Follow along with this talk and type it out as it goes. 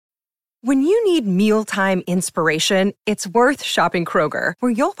When you need mealtime inspiration, it's worth shopping Kroger,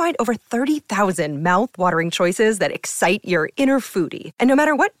 where you'll find over 30,000 mouth-watering choices that excite your inner foodie. And no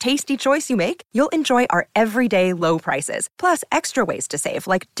matter what tasty choice you make, you'll enjoy our everyday low prices, plus extra ways to save,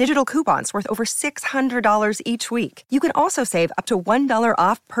 like digital coupons worth over $600 each week. You can also save up to $1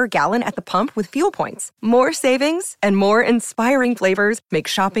 off per gallon at the pump with fuel points. More savings and more inspiring flavors make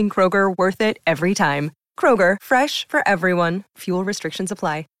shopping Kroger worth it every time. Kroger, fresh for everyone. Fuel restrictions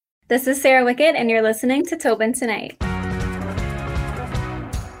apply. This is Sarah Wickett, and you're listening to Tobin Tonight.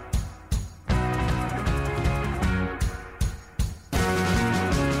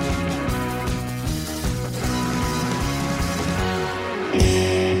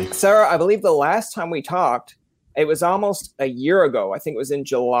 Sarah, I believe the last time we talked, it was almost a year ago. I think it was in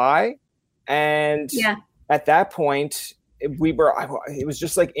July. And at that point, it was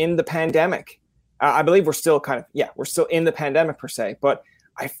just like in the pandemic. I believe we're still we're still in the pandemic per se, but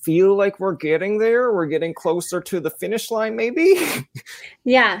I feel like we're getting there. We're getting closer to the finish line, maybe.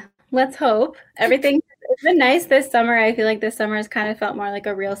 Yeah, let's hope. It's been nice this summer. I feel like this summer has kind of felt more like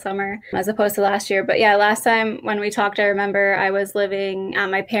a real summer as opposed to last year. But yeah, last time when we talked, I remember I was living at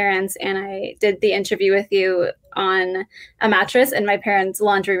my parents' and I did the interview with you on a mattress in my parents'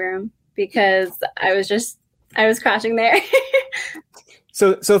 laundry room because I was crashing there.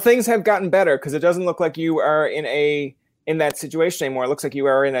 So things have gotten better because it doesn't look like you are in that situation anymore. It looks like you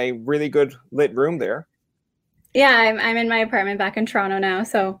are in a really good lit room there. Yeah, I'm in my apartment back in Toronto now,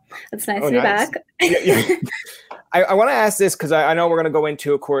 so it's nice to be back. Yeah. I want to ask this because I know we're going to go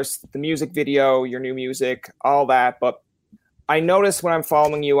into, of course, the music video, your new music, all that. But I noticed when I'm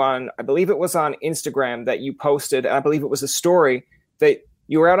following you on, I believe it was on Instagram that you posted, and I believe it was a story that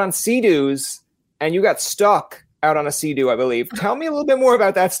you were out on Sea-Doos and you got stuck out on a Sea-Doo, I believe. Tell me a little bit more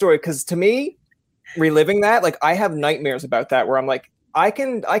about that story, because to me, reliving that, like I have nightmares about that where I'm like, I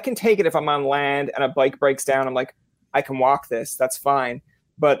can take it if I'm on land and a bike breaks down. I'm like, I can walk this. That's fine.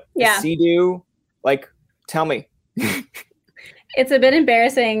 But Sea-Doo, like, tell me. It's a bit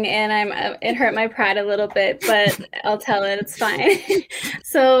embarrassing and it hurt my pride a little bit, but I'll tell it. It's fine.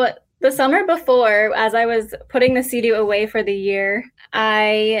 So the summer before, as I was putting the Sea-Doo away for the year,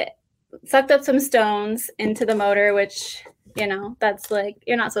 I sucked up some stones into the motor, which, that's like,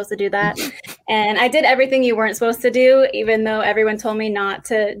 you're not supposed to do that. And I did everything you weren't supposed to do, even though everyone told me not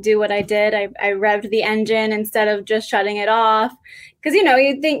to do what I did. I revved the engine instead of just shutting it off. Because,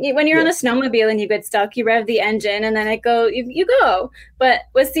 you think when you're on a snowmobile and you get stuck, you rev the engine and then you go. But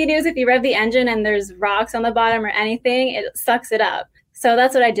with Sea-Doos, if you rev the engine and there's rocks on the bottom or anything, it sucks it up. So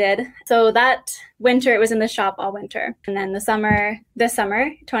that's what I did. So that winter, it was in the shop all winter. And then this summer,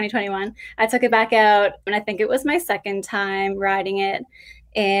 2021, I took it back out. And I think it was my second time riding it.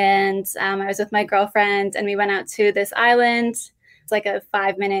 And I was with my girlfriend and we went out to this island. It's like a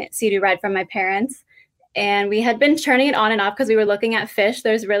 5-minute Sea-Doo ride from my parents. And we had been turning it on and off because we were looking at fish.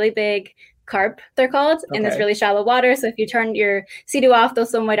 There's really big carp, they're called, in this really shallow water. So if you turn your Sea-Doo off, they'll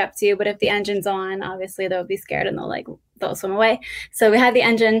swim right up to you. But if the engine's on, obviously they'll be scared and they'll swim away. So we had the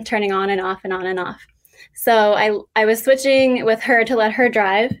engine turning on and off and on and off. So I was switching with her to let her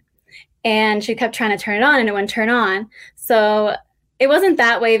drive, and she kept trying to turn it on and it wouldn't turn on. So it wasn't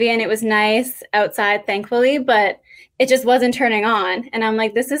that wavy and it was nice outside, thankfully, but it just wasn't turning on. And I'm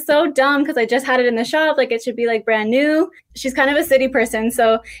like, this is so dumb because I just had it in the shop. Like, it should be like brand new. She's kind of a city person.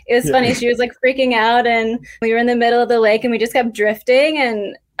 So it was funny. She was like freaking out and we were in the middle of the lake and we just kept drifting.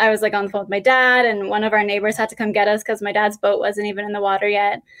 And I was like on the phone with my dad, and one of our neighbors had to come get us because my dad's boat wasn't even in the water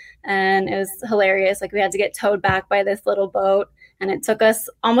yet. And it was hilarious. Like, we had to get towed back by this little boat, and it took us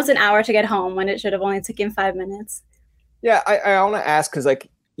almost an hour to get home when it should have only taken 5 minutes. Yeah, I want to ask because,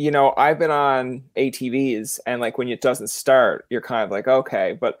 like, I've been on ATVs, and like when it doesn't start, you're kind of like,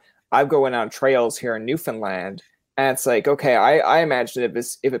 okay. But I'm going on trails here in Newfoundland, and it's like, okay, I imagine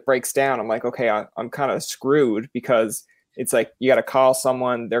if it breaks down, I'm like, okay, I'm kind of screwed because it's like you got to call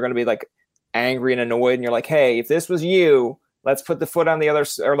someone. They're going to be like angry and annoyed, and you're like, hey, if this was you, let's put the foot on the other,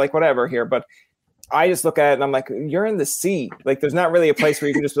 or like whatever here. But I just look at it and I'm like, you're in the sea. Like, there's not really a place where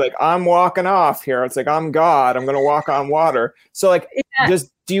you can just be like, I'm walking off here. It's like, I'm God. I'm going to walk on water. So like,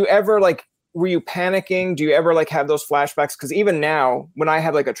 do you ever like, were you panicking? Do you ever like have those flashbacks? Because even now, when I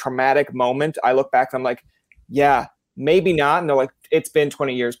have like a traumatic moment, I look back and I'm like, yeah, maybe not. And they're like, it's been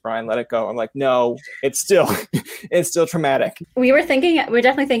 20 years, Brian, let it go. I'm like, no, it's still traumatic. We're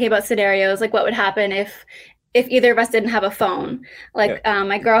definitely thinking about scenarios, like what would happen if either of us didn't have a phone. Like,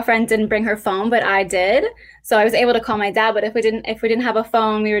 my girlfriend didn't bring her phone, but I did. So I was able to call my dad. But if we didn't have a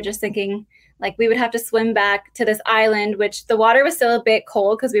phone, we were just thinking, like we would have to swim back to this island, which the water was still a bit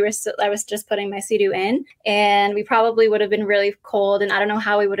cold because I was just putting my Sea-Doo in, and we probably would have been really cold. And I don't know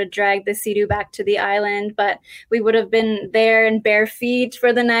how we would have dragged the Sea-Doo back to the island, but we would have been there in bare feet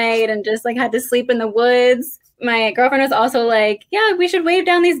for the night and just like had to sleep in the woods. My girlfriend was also like, yeah, we should wave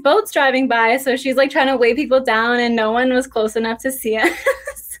down these boats driving by. So she's like trying to wave people down and no one was close enough to see us.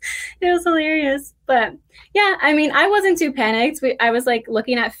 It was hilarious. But yeah, I mean, I wasn't too panicked. I was like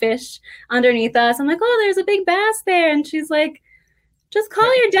looking at fish underneath us. I'm like, oh, there's a big bass there. And she's like, just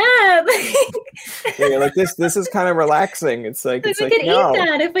call your dad. Yeah, like this is kind of relaxing. It's like, we could eat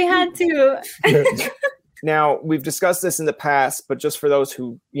that if we had to. Now, we've discussed this in the past, but just for those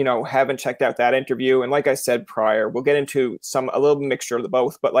who, haven't checked out that interview, and like I said prior, we'll get into a little mixture of the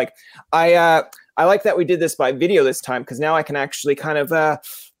both. But like, I like that we did this by video this time, because now I can actually kind of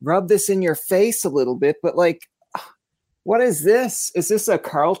rub this in your face a little bit. But like, what is this? Is this a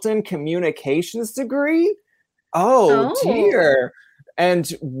Carleton Communications degree? Oh. Dear.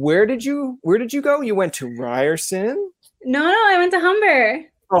 And where did you go? You went to Ryerson? No, I went to Humber.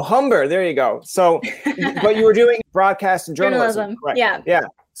 Oh, Humber. There you go. So, but you were doing broadcast and journalism. Right? Yeah.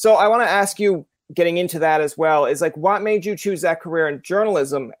 So I want to ask you, getting into that as well, is like, what made you choose that career in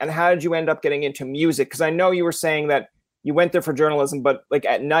journalism, and how did you end up getting into music? Because I know you were saying that you went there for journalism, but like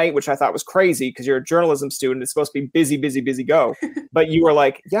at night, which I thought was crazy because you're a journalism student. It's supposed to be busy go. But you were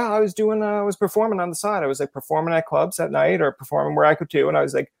like, yeah, I was performing on the side. I was like performing at clubs at night or performing where I could too. And I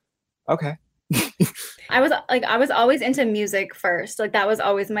was like, okay. I was always into music first. Like that was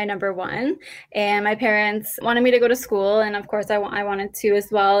always my number one. And my parents wanted me to go to school, and of course I wanted to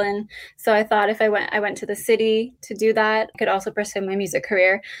as well. And so I thought if I went to the city to do that, I could also pursue my music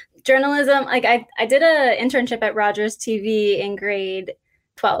career. Journalism, like I did an internship at Rogers TV in grade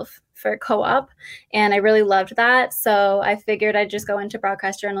 12 for co-op, and I really loved that. So I figured I'd just go into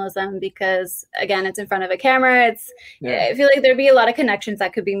broadcast journalism because, again, it's in front of a camera. I feel like there'd be a lot of connections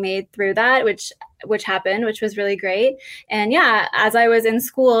that could be made through that, which happened, which was really great. And yeah, as I was in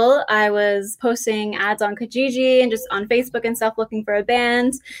school, I was posting ads on Kijiji and just on Facebook and stuff, looking for a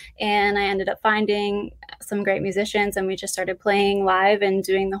band. And I ended up finding some great musicians, and we just started playing live and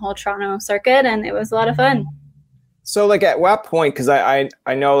doing the whole Toronto circuit, and it was a lot of fun. So like at what point, because I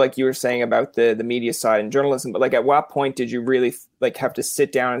know like you were saying about the media side and journalism, but like at what point did you really like have to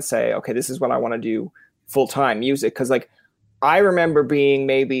sit down and say, okay, this is what I want to do full-time, music? Because like I remember being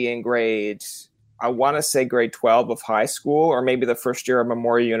maybe in grade 12 of high school, or maybe the first year of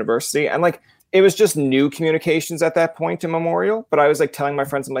Memorial University. And like, it was just new communications at that point in Memorial. But I was like telling my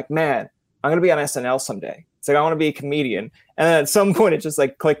friends, I'm like, man, I'm going to be on SNL someday. It's like, I want to be a comedian. And then at some point it just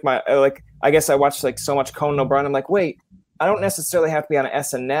like clicked I guess I watched like so much Conan O'Brien. I'm like, wait, I don't necessarily have to be on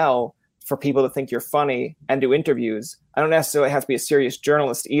SNL for people to think you're funny and do interviews. I don't necessarily have to be a serious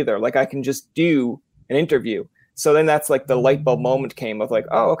journalist either. Like I can just do an interview. So then that's like the light bulb moment came of like,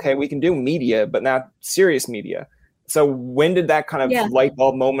 oh, okay, we can do media, but not serious media. So when did that kind of light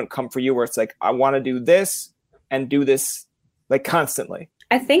bulb moment come for you where it's like, I want to do this and do this like constantly?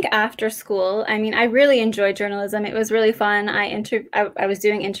 I think after school, I mean, I really enjoyed journalism. It was really fun. I was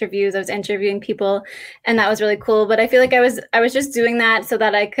doing interviews. I was interviewing people, and that was really cool. But I feel like I was just doing that so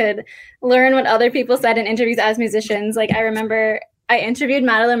that I could learn what other people said in interviews as musicians. Like I remember I interviewed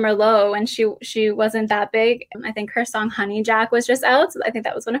Madeline Merlot when she wasn't that big. I think her song Honey Jack was just out. So I think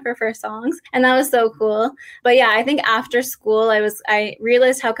that was one of her first songs. And that was so cool. But yeah, I think after school, I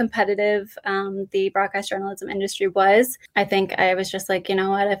realized how competitive the broadcast journalism industry was. I think I was just like, you know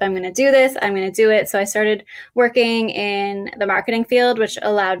what, if I'm going to do this, I'm going to do it. So I started working in the marketing field, which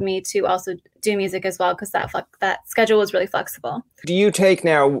allowed me to also do music as well, because that schedule was really flexible. Do you take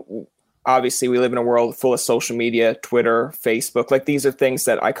now... Obviously, we live in a world full of social media, Twitter, Facebook. Like these are things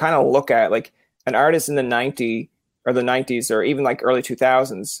that I kind of look at. Like an artist in the 90s or even like early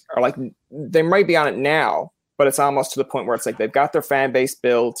 2000s are like, they might be on it now, but it's almost to the point where it's like they've got their fan base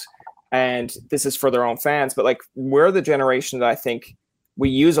built and this is for their own fans. But like we're the generation that I think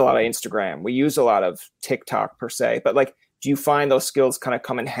we use a lot of Instagram. We use a lot of TikTok per se. But like, do you find those skills kind of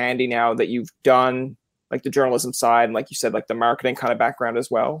come in handy now that you've done like the journalism side and like you said, like the marketing kind of background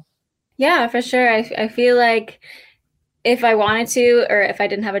as well? Yeah, for sure. I feel like if I wanted to, or if I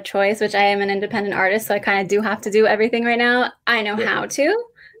didn't have a choice, which I am an independent artist, so I kind of do have to do everything right now, I know how to,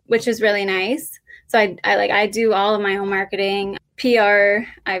 which is really nice. So I do all of my own marketing, PR.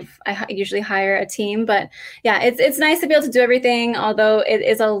 I usually hire a team, but yeah, it's nice to be able to do everything, although it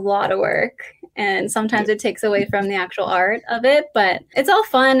is a lot of work. And sometimes it takes away from the actual art of it, but it's all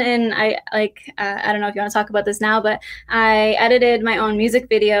fun. And I don't know if you want to talk about this now, but I edited my own music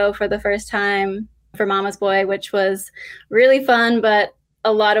video for the first time for Mama's Boy, which was really fun, but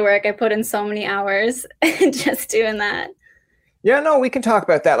a lot of work. I put in so many hours just doing that. Yeah, no, we can talk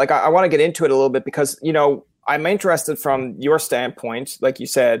about that. Like, I want to get into it a little bit because, you know, I'm interested from your standpoint, like you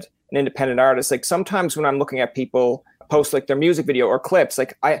said, an independent artist. Like sometimes when I'm looking at people post like their music video or clips,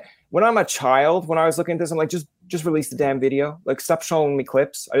 like when I'm a child, when I was looking at this, I'm like, just release the damn video. Like, stop showing me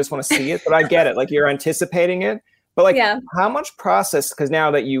clips. I just want to see it. But I get it. Like, you're anticipating it. But like, how much process? Because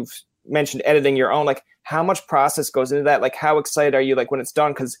now that you've mentioned editing your own, like, how much process goes into that? Like, how excited are you like when it's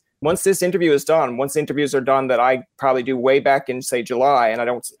done? Because once this interview is done, once the interviews are done that I probably do way back in say July,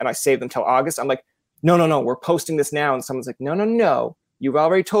 and I save them till August, I'm like, no, we're posting this now. And someone's like, no, you've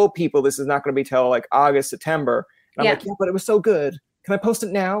already told people this is not going to be till like August, September. And I'm like, yeah, but it was so good. Can I post it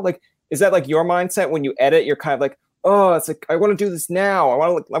now? Like, is that like your mindset when you edit? You're kind of like, oh, it's like, I want to do this now. I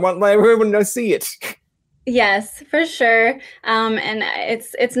want everyone to see it. Yes, for sure. And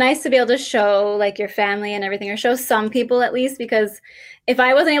it's nice to be able to show like your family and everything, or show some people at least, because if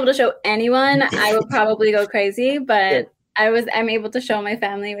I wasn't able to show anyone, I would probably go crazy. But I'm able to show my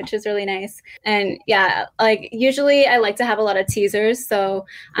family, which is really nice. And yeah, like usually I like to have a lot of teasers, so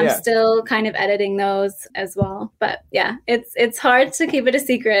I'm still kind of editing those as well. But yeah, it's hard to keep it a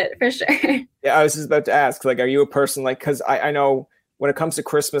secret for sure. Yeah, I was just about to ask, like, are you a person like, because I know when it comes to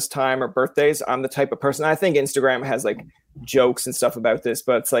Christmas time or birthdays, I'm the type of person, I think Instagram has like jokes and stuff about this,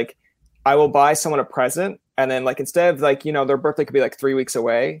 but it's like, I will buy someone a present and then like, instead of like, you know, their birthday could be like 3 weeks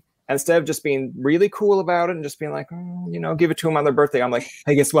away. And instead of just being really cool about it and just being like, oh, you know, give it to them on their birthday, I'm like,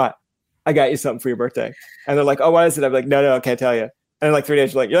 hey, guess what? I got you something for your birthday. And they're like, oh, what is it? I'm like, no, I can't tell you. And then like 3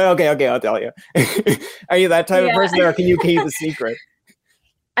 days, you're like, yeah, okay, I'll tell you. Are you that type of person, or can you keep the secret?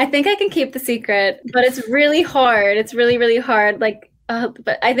 I think I can keep the secret, but it's really hard. It's really, really hard. Like,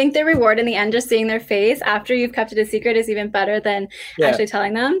 but I think the reward in the end, just seeing their face after you've kept it a secret, is even better than actually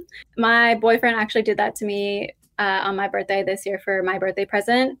telling them. My boyfriend actually did that to me on my birthday this year for my birthday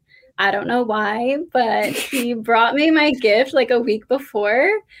present. I don't know why, but he brought me my gift like a week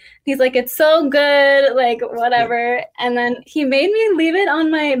before. He's like, it's so good, like whatever. And then he made me leave it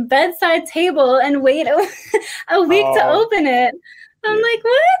on my bedside table and wait a week to open it. I'm like,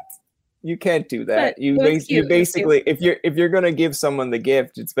 what? You can't do that. You basically, if you're gonna give someone the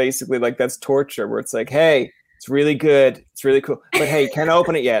gift, it's basically like that's torture. Where it's like, hey, it's really good, it's really cool, but hey, can't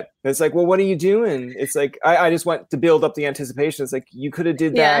open it yet. And it's like, well, what are you doing? It's like I just want to build up the anticipation. It's like you could have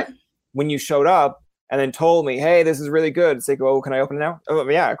did that when you showed up and then told me, hey, this is really good. It's like, oh, can I open it now? Oh,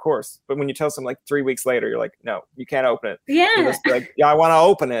 yeah, of course. But when you tell someone like 3 weeks later, you're like, no, you can't open it. Yeah. You're just like, yeah, I want to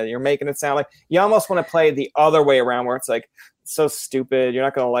open it. You're making it sound like you almost want to play the other way around, where it's like, so stupid, you're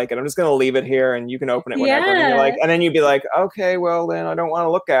not gonna like it, I'm just gonna leave it here and you can open it whenever. And you're like, and then you'd be like, okay, well then I don't want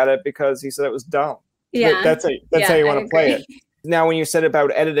to look at it because he said it was dumb. That's how you want to play it. Now, when you said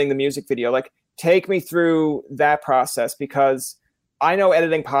about editing the music video, like, take me through that process, because I know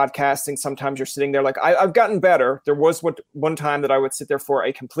editing podcasting, sometimes you're sitting there, like I've gotten better. There was one time that I would sit there for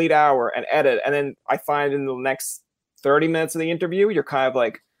a complete hour and edit, and then I find in the next 30 minutes of the interview, you're kind of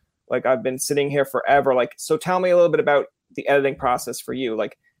like I've been sitting here forever. Like, so tell me a little bit about the editing process for you.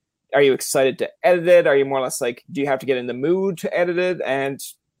 Like, are you excited to edit it? Are you more or less like, do you have to get in the mood to edit it? And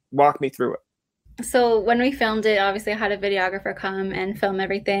walk me through it. So when we filmed it, obviously I had a videographer come and film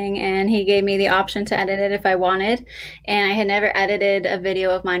everything, and he gave me the option to edit it if I wanted. And I had never edited a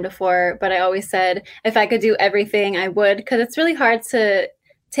video of mine before, but I always said if I could do everything, I would, because it's really hard to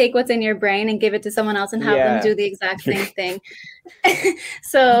take what's in your brain and give it to someone else and have them do the exact same thing.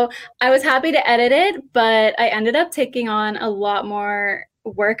 So I was happy to edit it, but I ended up taking on a lot more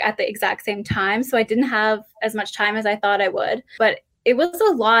work at the exact same time. So I didn't have as much time as I thought I would, but it was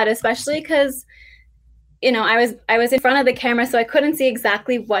a lot, especially because, you know, I was in front of the camera, so I couldn't see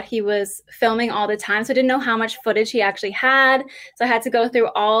exactly what he was filming all the time. So I didn't know how much footage he actually had. So I had to go through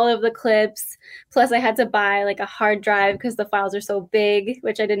all of the clips. Plus I had to buy like a hard drive because the files are so big,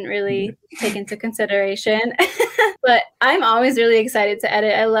 which I didn't really take into consideration. But I'm always really excited to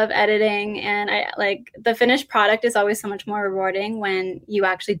edit. I love editing, and I like the finished product is always so much more rewarding when you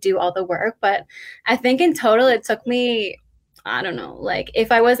actually do all the work. But I think in total it took me, I don't know, like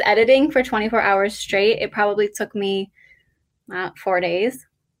if I was editing for 24 hours straight, it probably took me 4 days.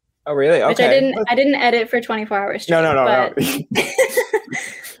 Oh, really? Okay. Which I didn't edit for 24 hours straight. No.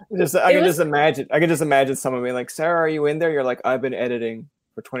 I can just imagine someone being like, Sarah, are you in there? You're like, I've been editing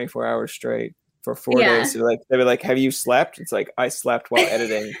for 24 hours straight for 4 days. So they'd be like, have you slept? It's like, I slept while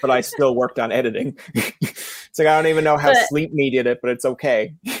editing, but I still worked on editing. It's like, I don't even know how sleep me did it, but it's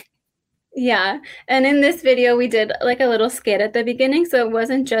okay. Yeah. And in this video, we did like a little skit at the beginning. So it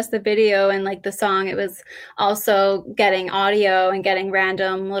wasn't just the video and like the song. It was also getting audio and getting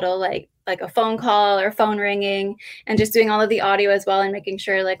random little like like a phone call or phone ringing, and just doing all of the audio as well and making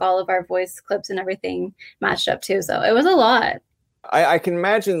sure like all of our voice clips and everything matched up too. So it was a lot. I can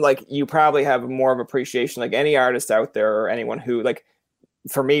imagine like you probably have more of appreciation, like any artist out there or anyone who, like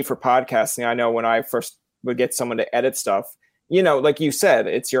for me, for podcasting, I know when I first would get someone to edit stuff, you know, like you said,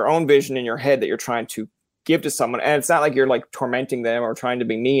 it's your own vision in your head that you're trying to give to someone. And it's not like you're like tormenting them or trying to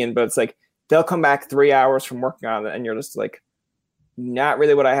be mean, but it's like they'll come back 3 hours from working on it and you're just like, not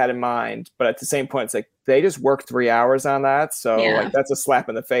really what I had in mind. But at the same point, it's like they just worked 3 hours on that. So like that's a slap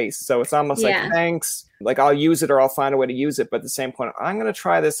in the face. So it's almost like, thanks. Like I'll use it or I'll find a way to use it. But at the same point, I'm going to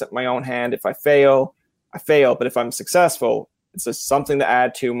try this at my own hand. If I fail, I fail. But if I'm successful, it's just something to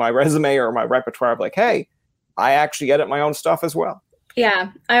add to my resume or my repertoire of like, hey, I actually edit my own stuff as well.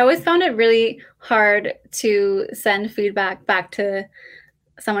 Yeah. I always found it really hard to send feedback back to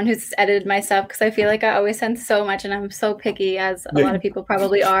someone who's edited my stuff, because I feel like I always send so much and I'm so picky, as a lot of people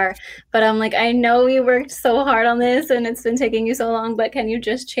probably are. But I'm like, I know you worked so hard on this and it's been taking you so long, but can you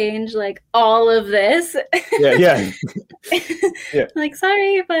just change like all of this? Yeah. Like,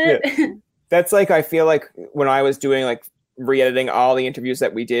 sorry, but that's like, I feel like when I was doing like re-editing all the interviews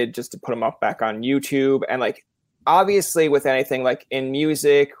that we did just to put them up back on YouTube, and like obviously with anything like in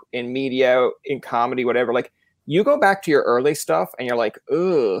music, in media, in comedy, whatever, like you go back to your early stuff and you're like,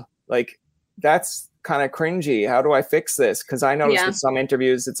 ugh, like that's kind of cringy. How do I fix this? Because I noticed with some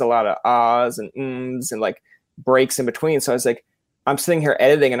interviews, it's a lot of ahs and ums and like breaks in between. So I was like, I'm sitting here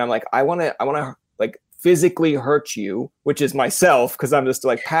editing and I'm like, I want to like physically hurt you, which is myself. Cause I'm just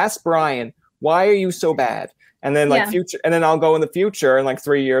like, past Brian, why are you so bad? And then like future, and then I'll go in the future in like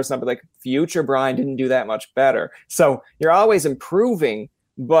 3 years and I'll be like, future Brian didn't do that much better. So you're always improving,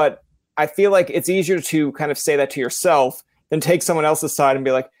 but I feel like it's easier to kind of say that to yourself than take someone else's side and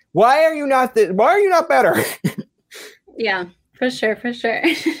be like, why are you not better? Yeah, for sure.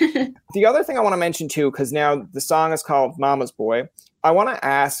 The other thing I want to mention too, because now the song is called Mama's Boy. I want to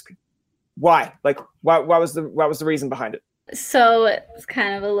ask why? Like, what was the reason behind it? So it's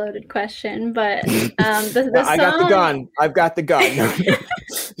kind of a loaded question, but the I got the gun. I've got the gun.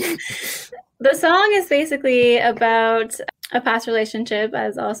 The song is basically about a past relationship,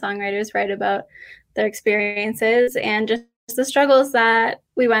 as all songwriters write about their experiences and just the struggles that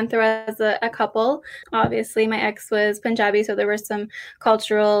we went through as a couple. Obviously, my ex was Punjabi, so there were some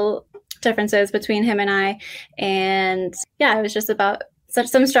cultural differences between him and I. And yeah, it was just about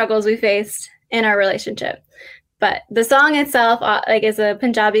some struggles we faced in our relationship. But the song itself, like, is a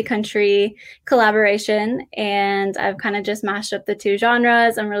Punjabi country collaboration, and I've kind of just mashed up the two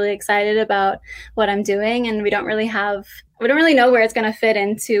genres. I'm really excited about what I'm doing, and we don't really know where it's going to fit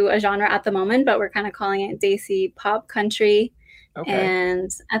into a genre at the moment, but we're kind of calling it Desi pop country. Okay.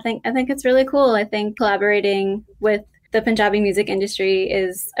 And I think it's really cool. I think collaborating with the Punjabi music industry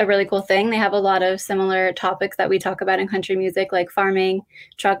is a really cool thing. They have a lot of similar topics that we talk about in country music, like farming,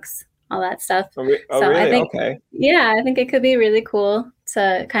 trucks, all that stuff. So really? I think, okay. Yeah, I think it could be really cool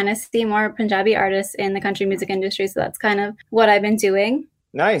to kind of see more Punjabi artists in the country music industry. So that's kind of what I've been doing.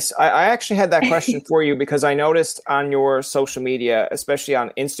 Nice. I actually had that question for you because I noticed on your social media, especially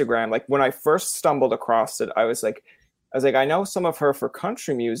on Instagram, like when I first stumbled across it, I was like, I know some of her for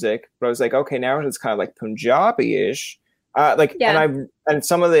country music, but I was like, okay, now it's kind of like Punjabi-ish. And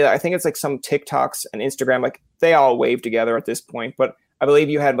some of I think it's like some TikToks and Instagram, like they all wave together at this point, but I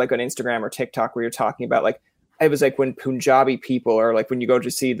believe you had like an Instagram or TikTok where you're talking about like, it was like when Punjabi people, or like when you go to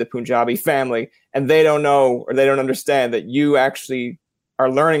see the Punjabi family and they don't know or they don't understand that you actually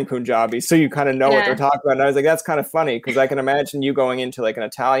are learning Punjabi. So you kind of know what they're talking about. And I was like, that's kind of funny because I can imagine you going into like an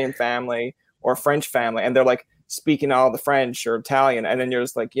Italian family or a French family and they're like speaking all the French or Italian. And then you're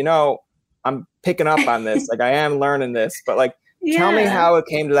just like, I'm picking up on this. Like I am learning this, but like, tell me how it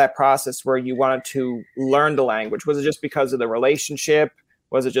came to that process where you wanted to learn the language. Was it just because of the relationship?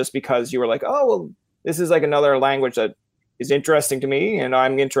 Was it just because you were like, oh, well, this is like another language that is interesting to me and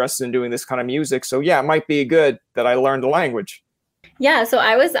I'm interested in doing this kind of music. So yeah, it might be good that I learned the language. Yeah, so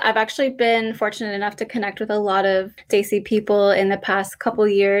I've actually been fortunate enough to connect with a lot of Desi people in the past couple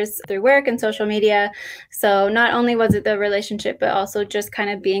years through work and social media. So not only was it the relationship, but also just kind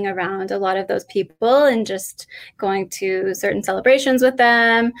of being around a lot of those people and just going to certain celebrations with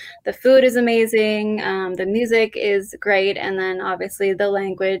them. The food is amazing. The music is great. And then obviously the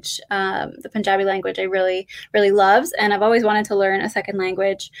language, the Punjabi language, I really, really loves. And I've always wanted to learn a second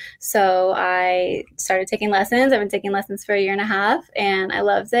language. So I started taking lessons. I've been taking lessons for a year and a half. And I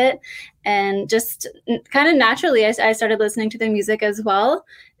loved it. And just kind of naturally, I started listening to the music as well.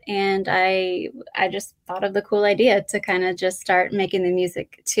 And I just thought of the cool idea to kind of just start making the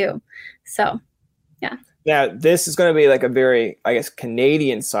music too. So, yeah. Now, this is going to be like a very, I guess,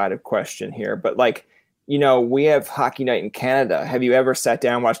 Canadian side of question here, but like, we have Hockey Night in Canada. Have you ever sat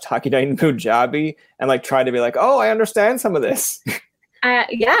down, watched Hockey Night in Punjabi and like tried to be like, oh, I understand some of this?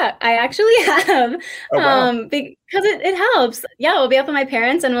 Yeah, I actually have. Oh, wow. Because it helps. Yeah, we'll be up with my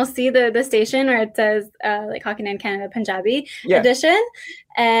parents and we'll see the station where it says like Hockey Night in Canada Punjabi edition.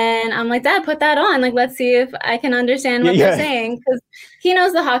 And I'm like, Dad, put that on. Like, let's see if I can understand what they're saying. Because he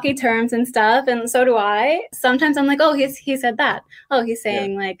knows the hockey terms and stuff, and so do I. Sometimes I'm like, oh, he said that. Oh, he's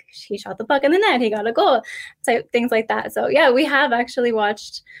saying like he shot the puck in the net, he got a goal. So things like that. So yeah, we have actually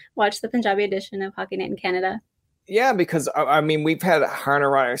watched the Punjabi edition of Hockey Night in Canada. Yeah, because I mean, we've had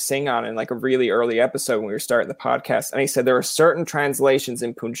Harner Ryer Singh on in like a really early episode when we were starting the podcast, and he said there are certain translations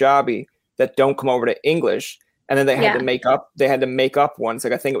in Punjabi that don't come over to English, and then they had to make up. They had to make up ones.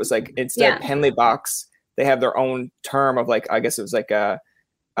 Like I think it was like instead of Penley box, they have their own term of like, I guess it was like a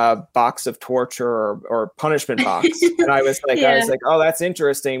box of torture or punishment box. And I was like, oh, that's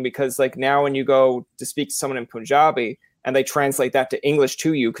interesting, because like now when you go to speak to someone in Punjabi and they translate that to English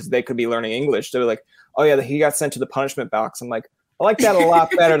to you because they could be learning English, they're like, oh yeah, he got sent to the punishment box. I'm like, I like that a lot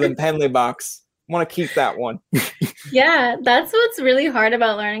better than Penley box. I want to keep that one. Yeah, that's what's really hard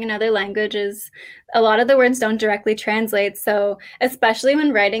about learning another language is a lot of the words don't directly translate. So especially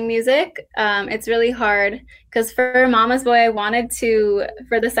when writing music, it's really hard because for Mama's Boy, I wanted to,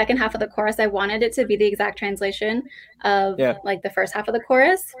 for the second half of the chorus, I wanted it to be the exact translation of like the first half of the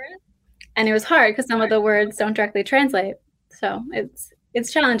chorus. And it was hard because some of the words don't directly translate. So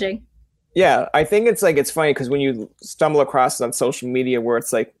it's challenging. Yeah, I think it's funny because when you stumble across it on social media where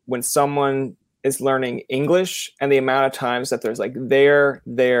it's like when someone is learning English and the amount of times that there's like there,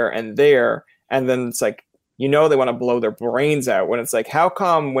 and there, and then it's like, they want to blow their brains out when it's like, how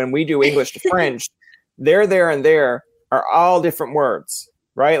come when we do English to French, there, and there are all different words,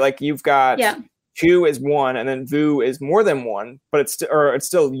 right? Like you've got tu is one and then vous is more than one, but it's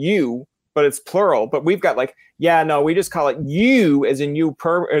still you, but it's plural. But we've got like, we just call it you as in you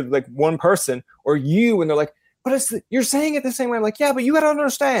like one person or you. And they're like, but you're saying it the same way. I'm like, yeah, but you got to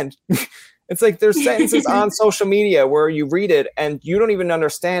understand. It's like there's sentences on social media where you read it and you don't even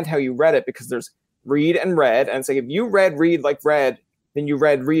understand how you read it because there's read and read. And it's like, if you read like read, then you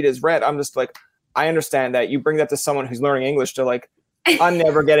read as read. I'm just like, I understand that. You bring that to someone who's learning English to like, I'm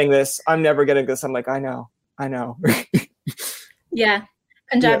never getting this. I'm like, I know. Yeah.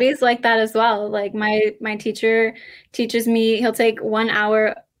 Punjabi is like that as well. Like my teacher teaches me, he'll take 1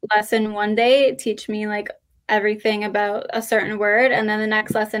 hour lesson one day, teach me like everything about a certain word. And then the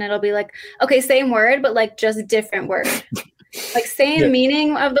next lesson, it'll be like, okay, same word, but like just different word. Like same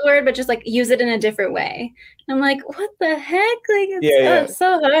meaning of the word, but just like use it in a different way. And I'm like, what the heck? Like it's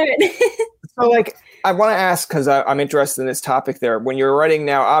so hard. So like, I want to ask, because I'm interested in this topic there. When you're writing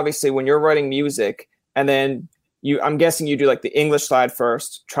now, obviously when you're writing music and then I'm guessing you do like the English side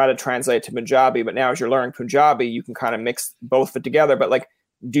first, try to translate it to Punjabi, but now as you're learning Punjabi, you can kind of mix both of it together. But like,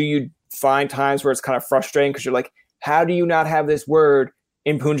 do you find times where it's kind of frustrating because you're like, how do you not have this word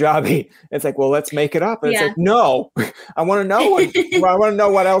in Punjabi? It's like, well, let's make it up. And it's like, no, I want to know I want to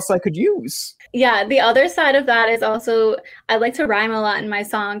know what else I could use. Yeah, the other side of that is also I like to rhyme a lot in my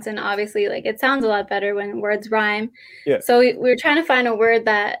songs, and obviously like it sounds a lot better when words rhyme. Yeah. So we were trying to find a word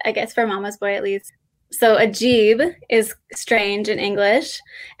that, I guess for Mama's Boy at least. So ajeeb is strange in English,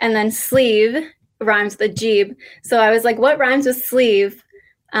 and then sleeve rhymes with ajeeb. So I was like, what rhymes with sleeve?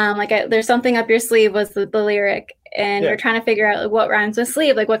 There's something up your sleeve was the lyric, and we're trying to figure out like, what rhymes with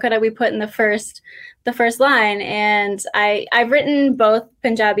sleeve. Like, what could we put in the first line? And I've written both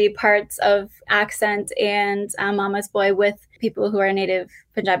Punjabi parts of accent and Mama's Boy with people who are native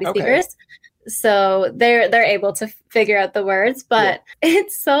Punjabi speakers. So they're able to figure out the words, but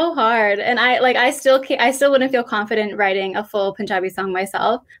it's so hard. And I still wouldn't feel confident writing a full Punjabi song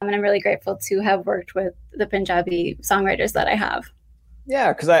myself. And I'm really grateful to have worked with the Punjabi songwriters that I have.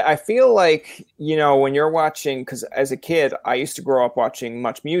 Yeah, because I feel like, when you're watching, because as a kid, I used to grow up watching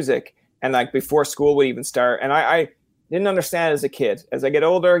much music, and like before school would even start, and I didn't understand as a kid. As I get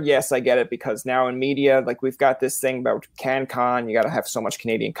older, yes, I get it, because now in media, like we've got this thing about CanCon, you got to have so much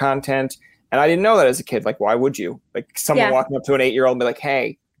Canadian content. And I didn't know that as a kid. Like, why would you? Like someone walking up to an 8-year-old and be like,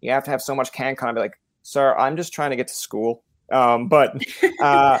 hey, you have to have so much CanCon. I'd be like, sir, I'm just trying to get to school. But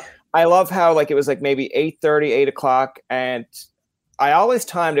I love how like it was like maybe 8:30, 8 o'clock. And I always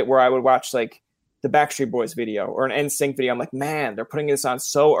timed it where I would watch like the Backstreet Boys video or an NSYNC video. I'm like, man, they're putting this on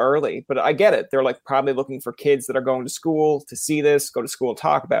so early. But I get it. They're like probably looking for kids that are going to school to see this, go to school and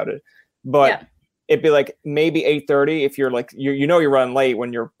talk about it. But it'd be like maybe 8:30 if you're like, you're running late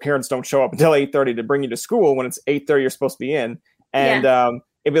when your parents don't show up until 8:30 to bring you to school when it's 8:30 you're supposed to be in. And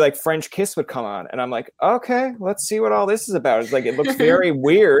it'd be like French Kiss would come on, and I'm like, okay, let's see what all this is about. It's like, it looks very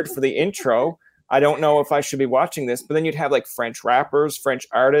weird for the intro. I don't know if I should be watching this. But then you'd have like French rappers, French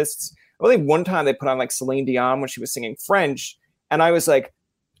artists. I think one time they put on like Celine Dion when she was singing French, and I was like,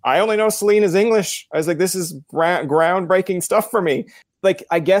 I only know Celine is English. I was like, this is groundbreaking stuff for me. Like,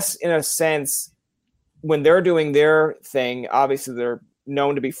 I guess in a sense, when they're doing their thing, obviously they're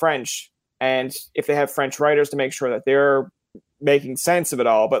known to be French, and if they have French writers to make sure that they're making sense of it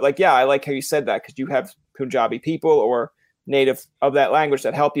all. But like, yeah, I like how you said that, because you have Punjabi people or native of that language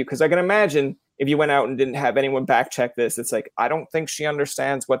that help you. Because I can imagine if you went out and didn't have anyone back check this, it's like, I don't think she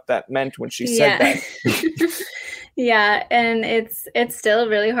understands what that meant when she said that. Yeah, and it's still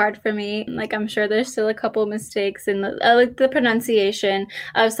really hard for me. Like, I'm sure there's still a couple mistakes in the like the pronunciation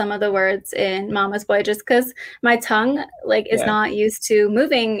of some of the words in Mama's Boy, just because my tongue like is not used to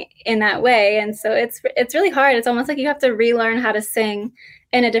moving in that way, and so it's really hard. It's almost like you have to relearn how to sing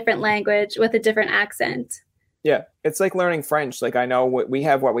in a different language with a different accent. Yeah, it's like learning French. Like, I know we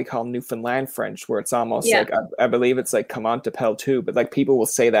have what we call Newfoundland French, where it's almost like, I believe it's like comment appelle tout, but like people will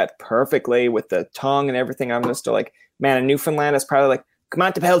say that perfectly with the tongue and everything. I'm just like, man, in Newfoundland is probably like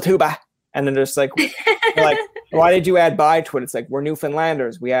comment appelle tout, bah. And then just like, like, why did you add "by" to it? It's like, we're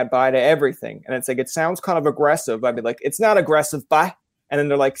Newfoundlanders, we add "by" to everything. And it's like, it sounds kind of aggressive. I'd be like, it's not aggressive, bah. And then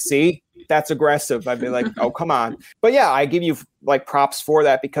they're like, see, that's aggressive. I'd be like, oh, come on. But yeah, I give you like props for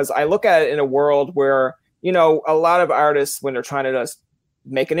that, because I look at it in a world where, you know, a lot of artists, when they're trying to just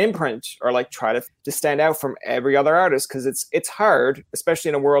make an imprint or like try to stand out from every other artist, because it's hard, especially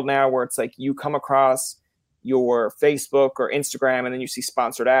in a world now where it's like you come across your Facebook or Instagram and then you see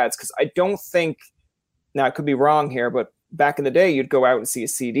sponsored ads. Because I don't think, now I could be wrong here, but back in the day, you'd go out and see a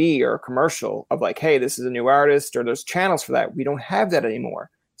CD or a commercial of like, hey, this is a new artist, or there's channels for that. We don't have that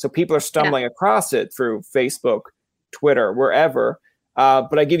anymore. So people are stumbling across it through Facebook, Twitter, wherever.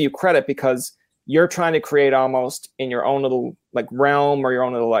 But I give you credit, because you're trying to create almost in your own little like realm or your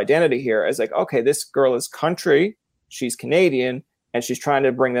own little identity here as like, okay, this girl is country, she's Canadian, and she's trying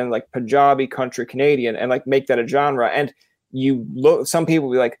to bring in like Punjabi country Canadian and like make that a genre. And you look, some people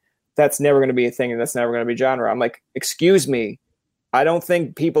will be like, that's never going to be a thing, and that's never going to be genre. I'm like, excuse me, I don't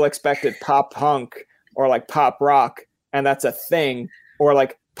think people expected pop punk or like pop rock, and that's a thing, or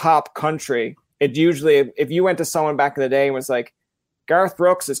like pop country. It usually, if you went to someone back in the day and was like, Garth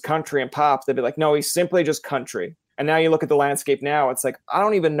Brooks is country and pop, they'd be like, no, he's simply just country. And now you look at the landscape now, it's like, I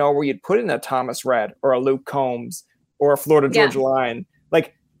don't even know where you'd put in a Thomas Rhett or a Luke Combs or a Florida Georgia Line.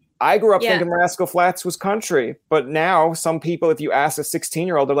 Like, I grew up thinking Rascal Flatts was country, but now some people, if you ask a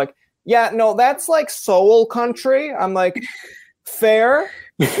 16-year-old, they're like, yeah, no, that's like soul country. I'm like, fair.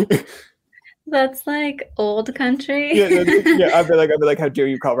 That's like old country. I'd be like, how dare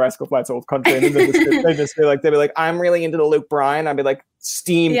you call Rascal Flatts old country? And then they'd be like, I'm really into the Luke Bryan. I'd be like,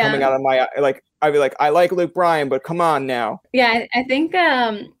 steam coming out of my like. I'd be like, I like Luke Bryan, but come on now. Yeah, I think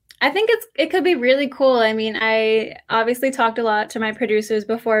it could be really cool. I mean, I obviously talked a lot to my producers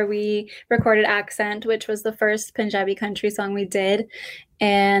before we recorded Accent, which was the first Punjabi country song we did,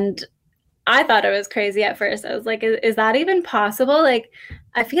 and I thought it was crazy at first. I was like, is that even possible? Like,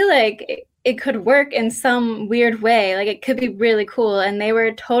 I feel like it could work in some weird way. Like, it could be really cool. And they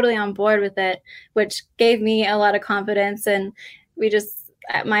were totally on board with it, which gave me a lot of confidence. And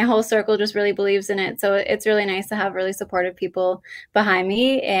my whole circle just really believes in it. So it's really nice to have really supportive people behind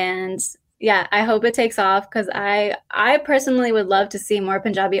me. And yeah, I hope it takes off, because I personally would love to see more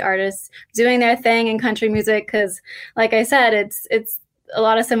Punjabi artists doing their thing in country music. Because like I said, it's a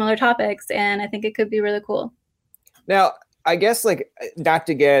lot of similar topics, and I think it could be really cool. Now, I guess, like, not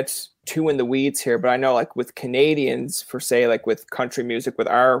to get too in the weeds here, but I know, like, with Canadians, for say, like with country music, with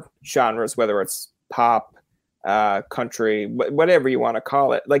our genres, whether it's pop, country, whatever you want to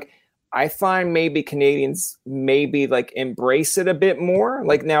call it, like, I find maybe Canadians maybe like embrace it a bit more.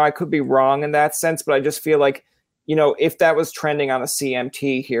 Like, now I could be wrong in that sense, but I just feel like, you know, if that was trending on a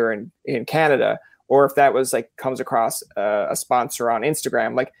CMT here in Canada, or if that was like comes across a sponsor on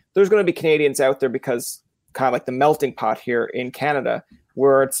Instagram, like, there's going to be Canadians out there, because kind of like the melting pot here in Canada,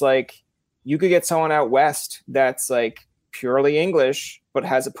 where it's like you could get someone out west that's like purely English, but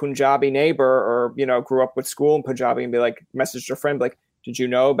has a Punjabi neighbor, or, you know, grew up with school in Punjabi, and be like, message their friend, like, did you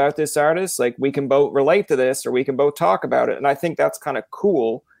know about this artist? Like, we can both relate to this, or we can both talk about it. And I think that's kind of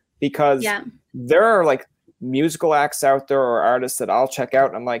cool, because there are like musical acts out there or artists that I'll check out,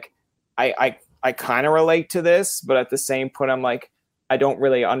 and I'm like, I kind of relate to this, but at the same point, I'm like, I don't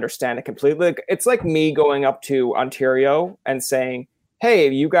really understand it completely. Like, it's like me going up to Ontario and saying, hey,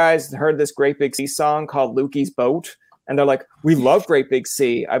 have you guys heard this Great Big Sea song called Lukey's Boat? And they're like, we love Great Big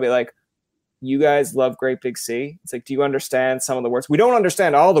Sea. I'd be like, you guys love Great Big Sea. It's like, do you understand some of the words? We don't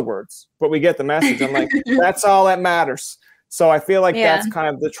understand all the words, but we get the message. I'm like, that's all that matters. So I feel like that's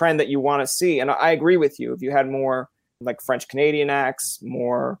kind of the trend that you want to see. And I agree with you. If you had more like French Canadian acts,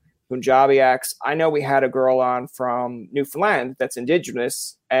 more Punjabi acts. I know we had a girl on from Newfoundland that's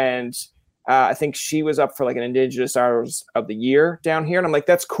Indigenous, and I think she was up for like an Indigenous Artist of the Year down here. And I'm like,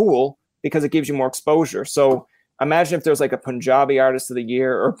 that's cool because it gives you more exposure. So imagine if there's like a Punjabi Artist of the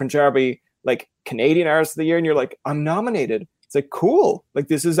Year or Punjabi like Canadian Artist of the Year, and you're like, I'm nominated. It's like, cool. Like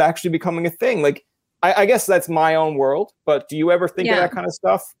this is actually becoming a thing. Like, I guess that's my own world, but do you ever think of that kind of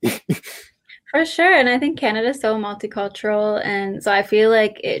stuff? For sure. And I think Canada is so multicultural. And so I feel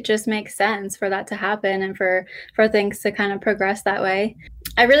like it just makes sense for that to happen and for things to kind of progress that way.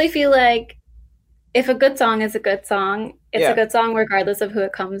 I really feel like if a good song is a good song, it's a good song regardless of who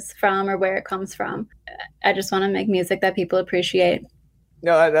it comes from or where it comes from. I just want to make music that people appreciate.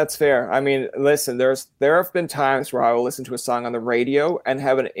 No, that's fair. I mean, listen, there have been times where I will listen to a song on the radio and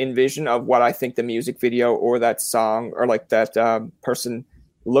have an envision of what I think the music video or that song or like that person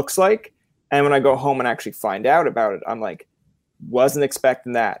looks like. And when I go home and actually find out about it, I'm like, wasn't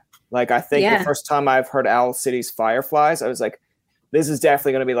expecting that. Like, I think the first time I've heard Owl City's Fireflies, I was like, this is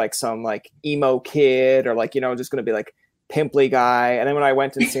definitely going to be like some like emo kid or like, just going to be like pimply guy. And then when I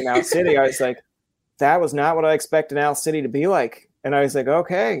went and seen Owl City, I was like, that was not what I expected Owl City to be like. And I was like,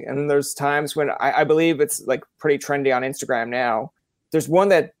 okay. And then there's times when I believe it's like pretty trendy on Instagram now. There's one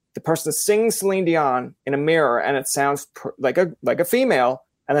that the person sings Celine Dion in a mirror and it sounds like a female.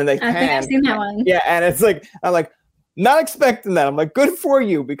 And then they pan. I think I've seen that one. Yeah. And it's like, I'm like, not expecting that. I'm like, good for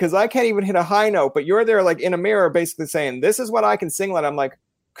you, because I can't even hit a high note, but you're there like in a mirror basically saying, this is what I can sing. And I'm like,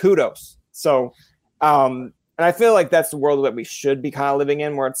 kudos. So, and I feel like that's the world that we should be kind of living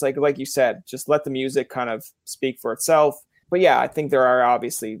in, where it's like you said, just let the music kind of speak for itself. But yeah, I think there are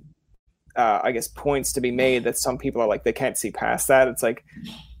obviously, I guess, points to be made that some people are like, they can't see past that. It's like,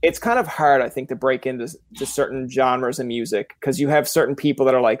 it's kind of hard, I think, to break into certain genres of music, because you have certain people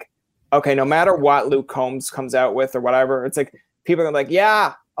that are like, okay, no matter what Luke Combs comes out with or whatever, it's like, people are like,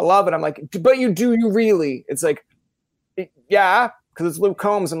 yeah, I love it. I'm like, but you really? It's like, yeah, because it's Luke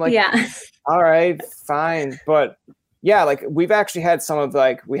Combs. I'm like, yeah, all right, fine. But yeah, like we've actually had some of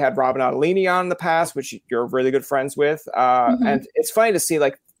like, we had Robin Ottolini on in the past, which you're really good friends with. And it's funny to see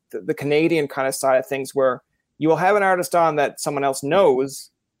like the Canadian kind of side of things, where you will have an artist on that someone else knows,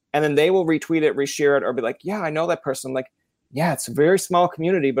 and then they will retweet it, reshare it, or be like, yeah, I know that person. I'm like, yeah, it's a very small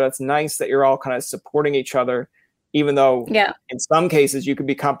community, but it's nice that you're all kind of supporting each other, even though in some cases you could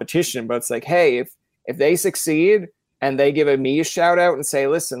be competition. But it's like, hey, if they succeed and they give me a shout out and say,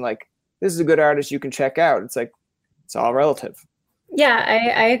 listen, like, this is a good artist you can check out, it's like, it's all relative. Yeah,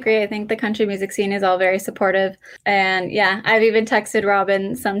 I agree. I think the country music scene is all very supportive. And yeah, I've even texted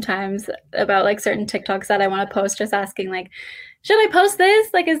Robin sometimes about like certain TikToks that I want to post, just asking like, should I post this?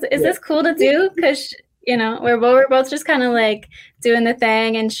 Like, is this cool to do? Because, we're both just kind of like doing the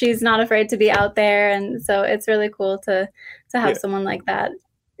thing, and she's not afraid to be out there. And so it's really cool to have someone like that.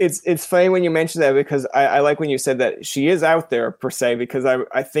 It's funny when you mention that, because I like when you said that she is out there per se, because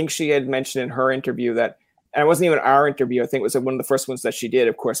I think she had mentioned in her interview that, and it wasn't even our interview, I think it was one of the first ones that she did,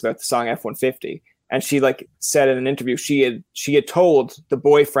 of course, about the song F-150. And she like said in an interview, she had told the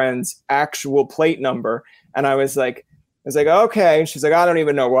boyfriend's actual plate number. And I was like, okay. She's like, I don't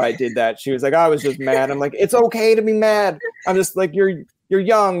even know why I did that. She was like, I was just mad. I'm like, it's okay to be mad. I'm just like, you're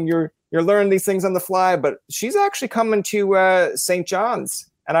young, you're learning these things on the fly. But she's actually coming to St. John's.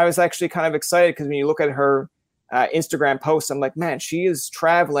 And I was actually kind of excited, because when you look at her Instagram posts, I'm like, man, she is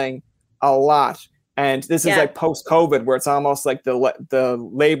traveling a lot. And this is like post-COVID, where it's almost like the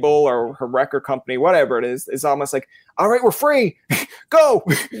label or her record company, whatever it is almost like, all right, we're free. Go.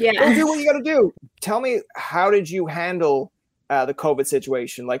 Yeah. Go do what you got to do. Tell me, how did you handle the COVID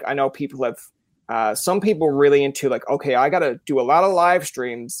situation? Like, I know people have, some people really into like, okay, I got to do a lot of live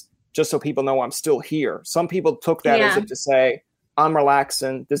streams just so people know I'm still here. Some people took that as if to say, I'm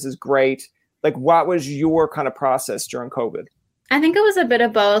relaxing. This is great. Like, what was your kind of process during COVID? I think it was a bit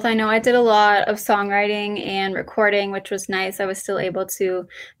of both. I know I did a lot of songwriting and recording, which was nice. I was still able to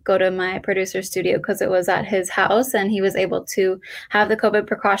go to my producer's studio because it was at his house, and he was able to have the COVID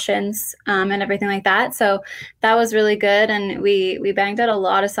precautions and everything like that. So that was really good. And we banged out a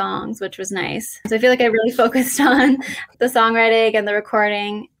lot of songs, which was nice. So I feel like I really focused on the songwriting and the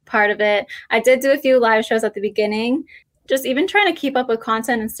recording part of it. I did do a few live shows at the beginning. Just even trying to keep up with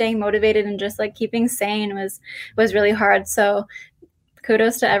content and staying motivated and just like keeping sane was really hard. So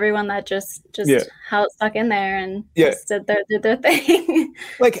kudos to everyone that just held stuck in there and just did their thing.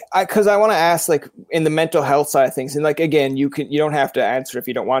 Like, because I want to ask, like, in the mental health side of things, and like, again, you don't have to answer if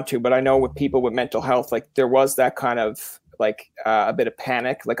you don't want to, but I know with people with mental health, like, there was that kind of like a bit of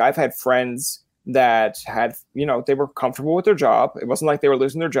panic. Like, I've had friends that had, they were comfortable with their job. It wasn't like they were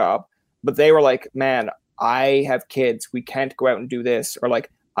losing their job, but they were like, man, I have kids. We can't go out and do this. Or like,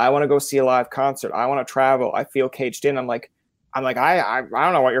 I want to go see a live concert. I want to travel. I feel caged in. I'm like, I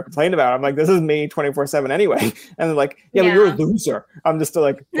don't know what you're complaining about. I'm like, this is me 24/7 anyway. And they're like, yeah, but you're a loser. I'm just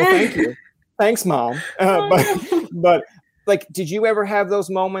like, well, thank you. Thanks, Mom. But like, did you ever have those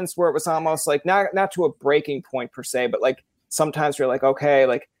moments where it was almost like, not to a breaking point per se, but like sometimes you're like, okay,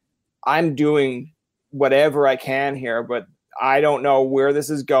 like I'm doing whatever I can here, but I don't know where this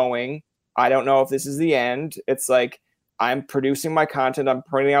is going. I don't know if this is the end. It's like, I'm producing my content, I'm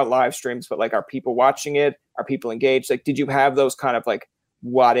putting out live streams, but like, are people watching it? Are people engaged? Like, did you have those kind of like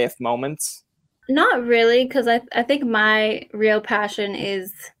what if moments? Not really, because I think my real passion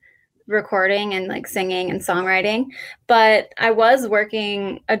is recording and like singing and songwriting, but I was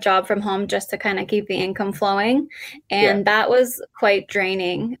working a job from home just to kind of keep the income flowing, and that was quite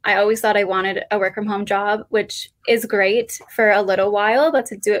draining. I always thought I wanted a work from home job, which is great for a little while, but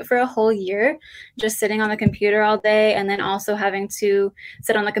to do it for a whole year, just sitting on the computer all day, and then also having to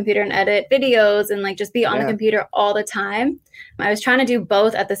sit on the computer and edit videos and like just be on the computer all the time. I was trying to do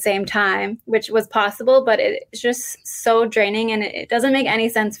both at the same time, which was possible, but it's just so draining, and it doesn't make any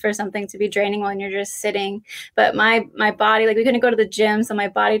sense for something to be draining when you're just sitting. But my body, like, we couldn't go to the gym, so my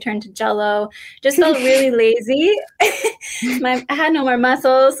body turned to jello. Just felt really lazy. I had no more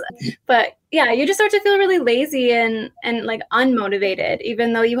muscles, but yeah, you just start to feel really lazy and like unmotivated,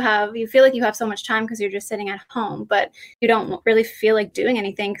 even though you feel like you have so much time because you're just sitting at home, but you don't really feel like doing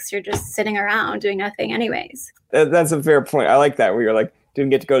anything because you're just sitting around doing nothing anyways. That's a fair point. I like that, where you're like,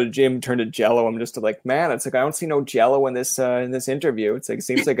 didn't get to go to gym, turned to jello. I'm just like, man, it's like, I don't see no jello in this interview. It's like, it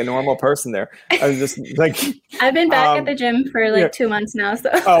seems like a normal person there. I was just like, I've been back at the gym for like 2 months now. So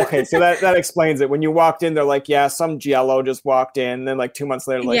okay, so that explains it. When you walked in, they're like, yeah, some jello just walked in. Then like 2 months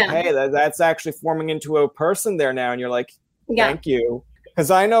later, like, hey, that's actually forming into a person there now. And you're like, thank you. Because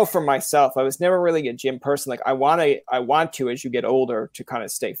I know for myself, I was never really a gym person. Like, I want to, as you get older, to kind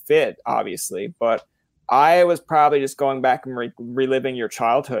of stay fit, obviously, but I was probably just going back and reliving your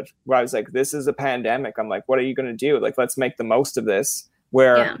childhood, where I was like, this is a pandemic. I'm like, what are you going to do? Like, let's make the most of this.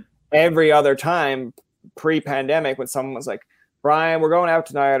 Where every other time pre-pandemic, when someone was like, Brian, we're going out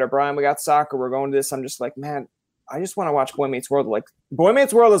tonight, or Brian, we got soccer, we're going to this, I'm just like, man, I just want to watch Boy Meets World. Like, Boy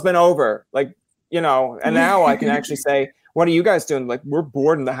Meets World has been over. Like, and now I can actually say, what are you guys doing? Like, we're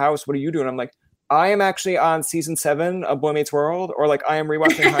bored in the house. What are you doing? I'm like, I am actually on season 7 of Boy Meets World, or like I am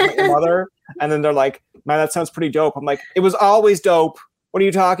rewatching How I Met Your Mother. And then they're like, man, that sounds pretty dope. I'm like, it was always dope. What are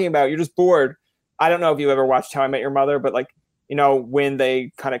you talking about? You're just bored. I don't know if you ever watched How I Met Your Mother, but like, when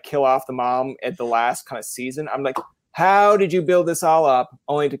they kind of kill off the mom at the last kind of season, I'm like, how did you build this all up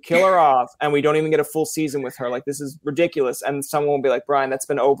only to kill her off? And we don't even get a full season with her. Like, this is ridiculous. And someone will be like, Brian, that's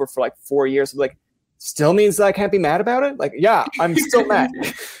been over for like 4 years. I'm like, still means that I can't be mad about it? Like, yeah, I'm still mad.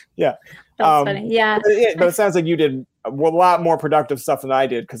 Yeah. That's funny. Yeah. But it sounds like you did a lot more productive stuff than I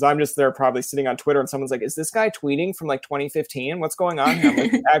did, because I'm just there probably sitting on Twitter and someone's like, is this guy tweeting from like 2015? What's going on here? I'm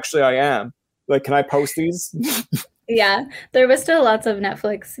like, actually, I am. Like, can I post these? Yeah, there was still lots of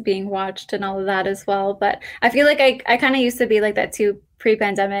Netflix being watched and all of that as well. But I feel like I kind of used to be like that too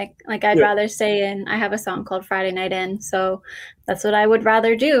pre-pandemic. Like, I'd rather stay in. I have a song called Friday Night In, so that's what I would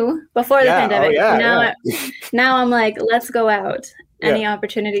rather do before the pandemic. Now I'm like, let's go out. Any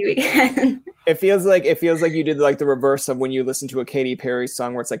opportunity we can. It feels like you did like the reverse of when you listen to a Katy Perry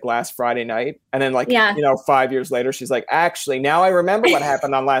song where it's like last Friday night, and then like 5 years later she's like, actually, now I remember what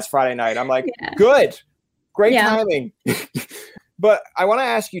happened on last Friday night. I'm like, good, great timing. But I want to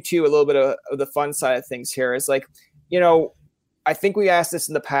ask you too a little bit of the fun side of things here. Is like, I think we asked this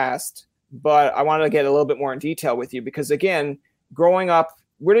in the past, but I wanted to get a little bit more in detail with you, because again, growing up,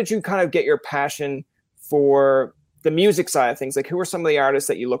 where did you kind of get your passion for the music side of things? Like, who are some of the artists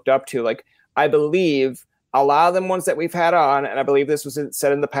that you looked up to? Like, I believe a lot of them ones that we've had on, and I believe this was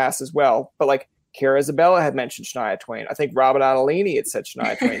said in the past as well, but like Cara Isabella had mentioned Shania Twain. I think Robin Ottolini had said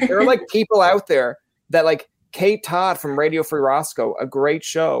Shania Twain. There are like people out there that, like Kate Todd from Radio Free Roscoe, a great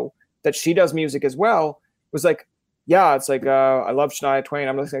show that she does music as well, was like, yeah, it's like, I love Shania Twain.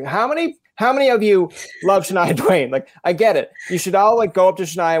 I'm just like, how many of you love Shania Twain? Like, I get it. You should all like go up to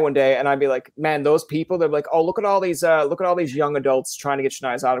Shania one day, and I'd be like, man, those people, they're like, oh, look at all these young adults trying to get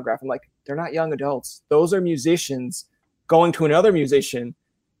Shania's autograph. I'm like, they're not young adults. Those are musicians going to another musician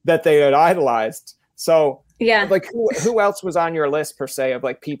that they had idolized. So Yeah. Like who else was on your list per se of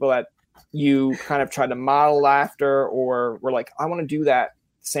like people that you kind of tried to model after or were like, I want to do that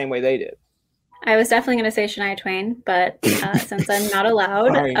the same way they did? I was definitely going to say Shania Twain, but since I'm not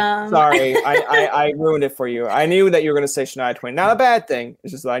allowed, sorry, I ruined it for you. I knew that you were going to say Shania Twain. Not a bad thing.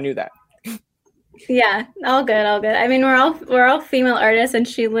 It's just that I knew that. Yeah, all good, all good. I mean, we're all female artists, and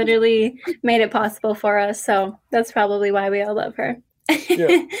she literally made it possible for us. So that's probably why we all love her.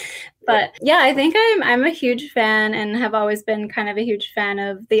 Yeah. But yeah, I think I'm a huge fan and have always been kind of a huge fan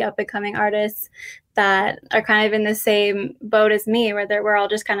of the up and coming artists that are kind of in the same boat as me, where we're all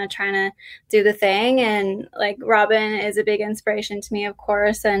just kind of trying to do the thing. And like Robin is a big inspiration to me, of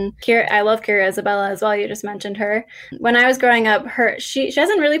course. And I love Kira Isabella as well. You just mentioned her. When I was growing up, she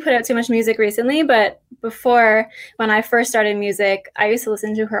hasn't really put out too much music recently, but before, when I first started music, I used to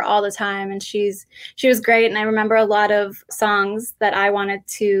listen to her all the time, and she was great. And I remember a lot of songs that I wanted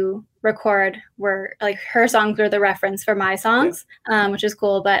to record were like her songs were the reference for my songs, which is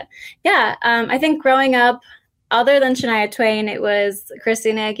cool. But yeah, I think growing up, other than Shania Twain, it was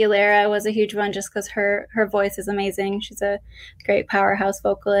Christina Aguilera was a huge one, just because her voice is amazing. She's a great powerhouse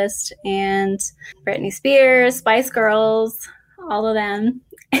vocalist. And Britney Spears, Spice Girls, all of them.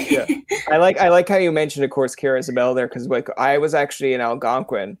 Yeah, I like how you mentioned, of course, Kira Isabel there, because like I was actually in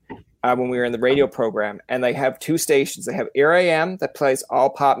Algonquin when we were in the radio program, and they have two stations. They have Air AM that plays all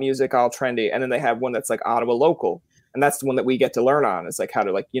pop music, all trendy, and then they have one that's like Ottawa local, and that's the one that we get to learn on. It's like how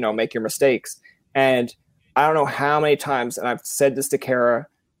to make your mistakes. And I don't know how many times, and I've said this to Kara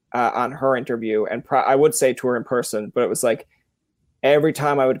on her interview, and I would say to her in person, but it was like every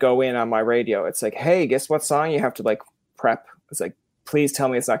time I would go in on my radio, it's like, hey, guess what song you have to like prep? It's like, please tell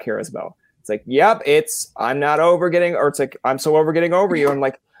me it's not Kira Isabel. It's like, yep, it's I'm not over getting, or it's like, I'm so over getting over you. I'm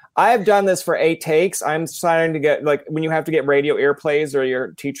like, I have done this for 8 takes. I'm starting to get like when you have to get radio airplays or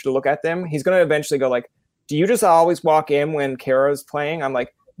your teacher to look at them, he's going to eventually go like, do you just always walk in when Kara's playing? I'm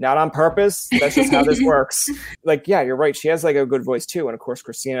like, not on purpose. That's just how this works. Like, yeah, you're right. She has like a good voice too. And of course,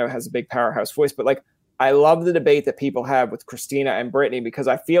 Christina has a big powerhouse voice, but like, I love the debate that people have with Christina and Britney, because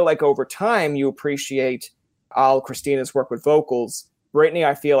I feel like over time you appreciate all Christina's work with vocals. Britney,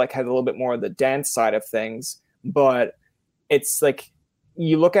 I feel like, had a little bit more of the dance side of things, but it's like,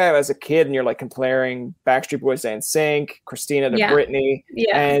 you look at it as a kid and you're like comparing Backstreet Boys to NSYNC, Christina to Britney.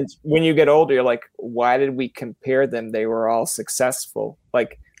 Yeah. And when you get older, you're like, why did we compare them? They were all successful.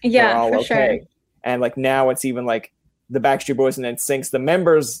 Like, they're all okay. Sure. And like now it's even like the Backstreet Boys and NSYNC, the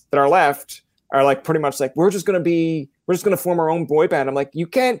members that are left are like pretty much like, we're just going to form our own boy band. I'm like, you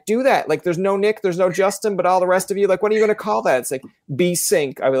can't do that. Like, there's no Nick, there's no Justin, but all the rest of you, like, what are you going to call that? It's like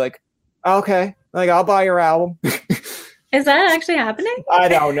B-Sync. I'd be like, okay, like, I'll buy your album. Is that actually happening? I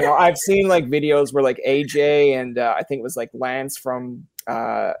don't know. I've seen like videos where like AJ and I think it was like Lance from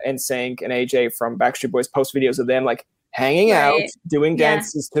NSYNC and AJ from Backstreet Boys post videos of them like hanging out, doing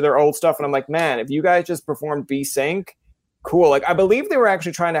dances to their old stuff. And I'm like, man, if you guys just performed B-Sync, cool. Like, I believe they were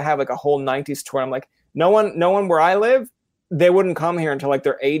actually trying to have like a whole 90s tour. I'm like, no one where I live, they wouldn't come here until like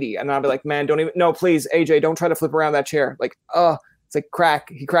they're 80. And I'd be like, man, no, please, AJ, don't try to flip around that chair. Like, oh, it's like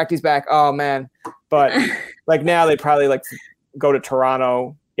he cracked his back. Oh man. But like now they probably like go to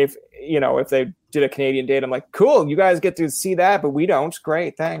Toronto if they did a Canadian date. I'm like, cool, you guys get to see that, but we don't.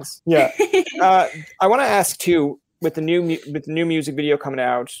 Great, thanks. Yeah. I want to ask too, with the new music video coming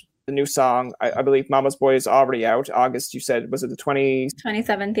out, the new song, I believe Mama's Boy is already out. August, you said, was it the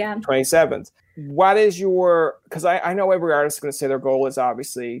 27th? Yeah. 27th. What is because I know every artist is going to say their goal is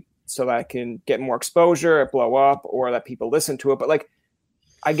obviously so that it can get more exposure, blow up, or that people listen to it. But like,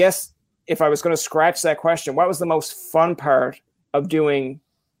 I guess if I was going to scratch that question, what was the most fun part of doing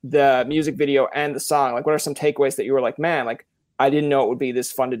the music video and the song? Like, what are some takeaways that you were like, man, like, I didn't know it would be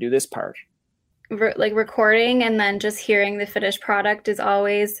this fun to do this part? Like recording and then just hearing the finished product is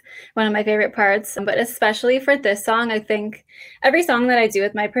always one of my favorite parts. But especially for this song, I think every song that I do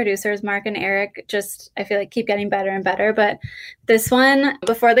with my producers, Mark and Eric, just I feel like keep getting better and better. But this one,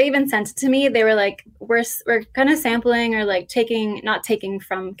 before they even sent it to me, they were like, we're kind of sampling or like not taking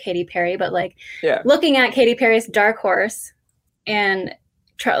from Katy Perry, but like looking at Katy Perry's Dark Horse and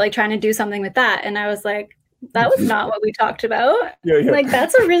trying to do something with that. And I was like, that was not what we talked about. Like,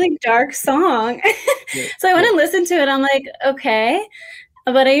 that's a really dark song. So I went and listened to it. I'm like, okay.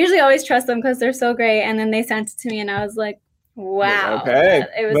 But I usually always trust them because they're so great. And then they sent it to me and I was like, wow. Okay.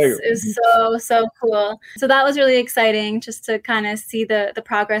 It was so cool. So that was really exciting just to kind of see the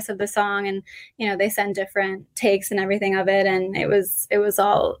progress of the song. And, they send different takes and everything of it. And it was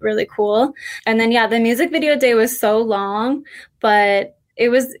all really cool. And then, the music video day was so long, but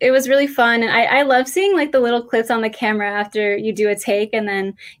it was really fun. And I love seeing like the little clips on the camera after you do a take, and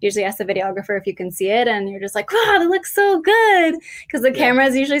then usually ask the videographer if you can see it, and you're just like, wow, that looks so good, because the camera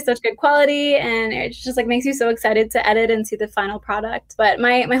is usually such good quality, and it just like makes you so excited to edit and see the final product. But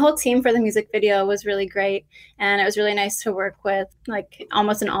my whole team for the music video was really great, and it was really nice to work with like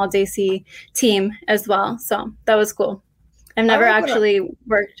almost an all Desi team as well. So that was cool. I've never actually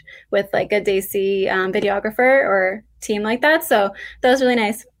worked with like a Desi videographer or team like that, so that was really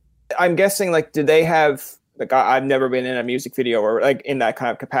nice. I'm guessing, like, do they have, like, I've never been in a music video or like in that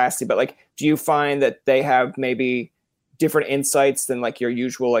kind of capacity, but like, do you find that they have maybe different insights than like your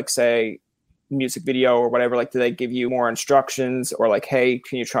usual, like, say, music video or whatever? Like, do they give you more instructions, or like, hey,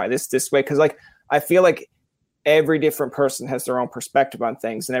 can you try this way? Because like, I feel like every different person has their own perspective on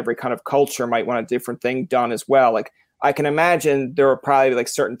things, and every kind of culture might want a different thing done as well. Like, I can imagine there are probably like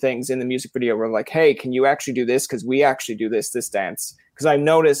certain things in the music video where like, hey, can you actually do this? Because we actually do this dance. Because I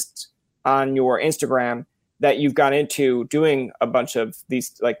noticed on your Instagram that you've gone into doing a bunch of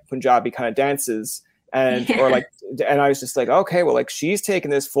these like Punjabi kind of dances, and or like, and I was just like, okay, well, like, she's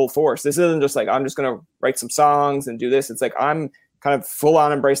taking this full force. This isn't just like, I'm just going to write some songs and do this. It's like, I'm kind of full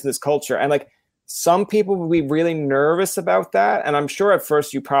on embracing this culture. And like, some people would be really nervous about that. And I'm sure at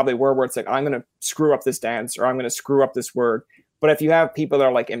first you probably were, where it's like, I'm going to screw up this dance, or I'm going to screw up this word. But if you have people that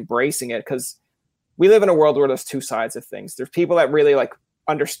are like embracing it, because we live in a world where there's two sides of things. There's people that really like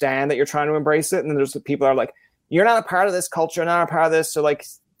understand that you're trying to embrace it. And then there's the people that are like, you're not a part of this culture, not a part of this. So like,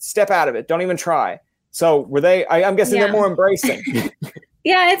 step out of it. Don't even try. So were they, I'm guessing they're more embracing.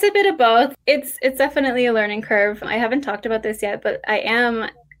 Yeah, it's a bit of both. It's definitely a learning curve. I haven't talked about this yet, but I am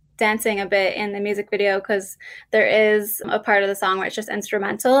dancing a bit in the music video, because there is a part of the song where it's just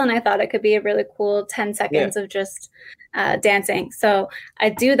instrumental, and I thought it could be a really cool 10 seconds of just dancing. So I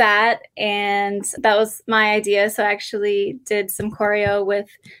do that, and that was my idea. So I actually did some choreo with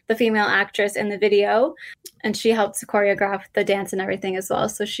the female actress in the video, and she helped to choreograph the dance and everything as well.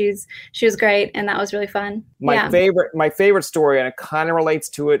 So she was great, and that was really fun. My favorite story, and it kind of relates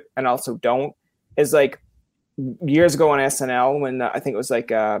to it and also don't, is like years ago on SNL, when I think it was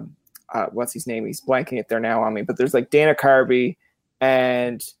like what's his name? He's blanking it there now on me. But there's like Dana Carvey,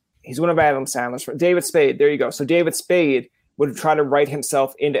 and he's one of Adam Sandler's friends. David Spade. There you go. So David Spade would try to write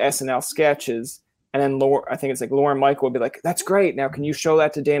himself into SNL sketches, and then I think it's like Lauren Michael would be like, "That's great. Now can you show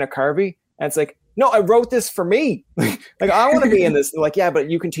that to Dana Carvey?" And it's like, "No, I wrote this for me. Like I want to be in this." They're like, "Yeah, but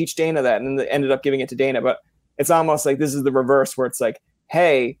you can teach Dana that." And then they ended up giving it to Dana. But it's almost like this is the reverse, where it's like,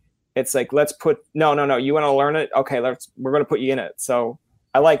 "Hey." It's like, let's put, no, you want to learn it? Okay, we're going to put you in it. So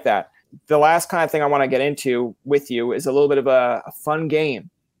I like that. The last kind of thing I want to get into with you is a little bit of a fun game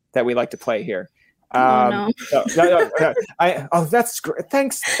that we like to play here. No. That's great.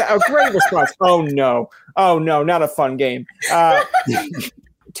 Thanks. A great response. Oh no, not a fun game.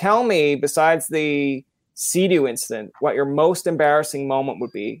 Tell me, besides the Sea-Doo incident, what your most embarrassing moment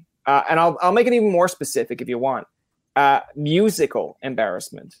would be. And I'll make it even more specific if you want. Musical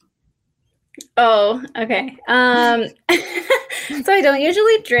embarrassment. Oh, okay. So I don't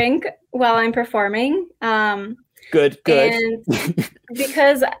usually drink while I'm performing. Good. And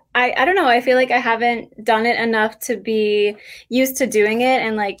because I don't know, I feel like I haven't done it enough to be used to doing it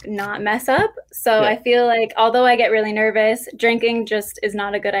and like not mess up. So I feel like although I get really nervous, drinking just is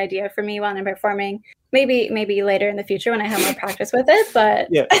not a good idea for me while I'm performing. Maybe later in the future when I have more practice with it. But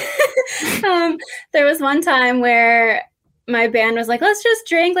there was one time where my band was like, let's just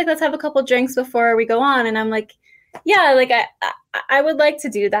drink, like let's have a couple drinks before we go on. And I'm like, yeah, like I would like to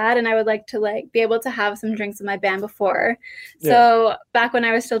do that, and I would like to like be able to have some drinks with my band before. So back when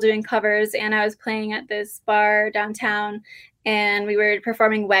I was still doing covers, and I was playing at this bar downtown, and we were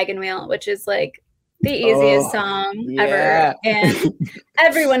performing Wagon Wheel, which is like the easiest song ever, and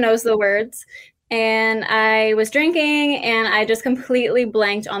everyone knows the words. And I was drinking, and I just completely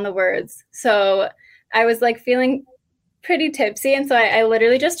blanked on the words. So I was like feeling pretty tipsy, and so I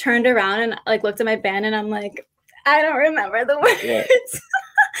literally just turned around and like looked at my band, and I'm like, I don't remember the words.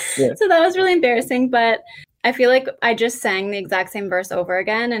 So that was really embarrassing, but I feel like I just sang the exact same verse over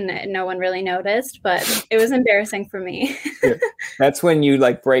again, and no one really noticed, but it was embarrassing for me. That's when you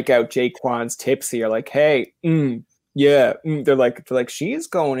like break out Jaquan's Tipsy. You're like, hey, they're like, she's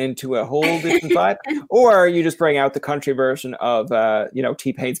going into a whole different vibe. Or you just bring out the country version of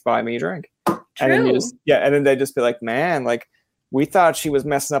T-Pain's Buy Me a Drink. And then and then they just be like, man, like we thought she was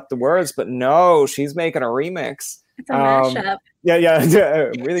messing up the words, but no, she's making a remix. It's a mashup.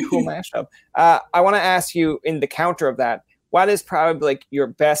 Really cool mashup. I want to ask you, in the counter of that, what is probably like your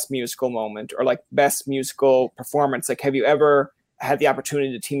best musical moment or like best musical performance? Like, have you ever had the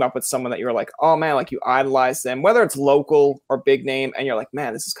opportunity to team up with someone that you're like, oh man, like you idolize them, whether it's local or big name, and you're like,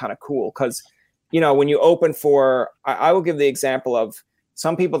 man, this is kind of cool. Because, you know, when you open for, I will give the example of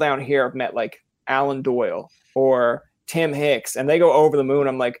some people down here have met like Alan Doyle or Tim Hicks, and they go over the moon.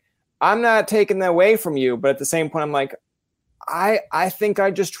 I'm like, I'm not taking that away from you, but at the same point, I'm like, I think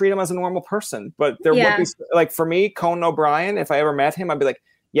I just treat him as a normal person. But there would be, like, for me, Conan O'Brien, if I ever met him, I'd be like,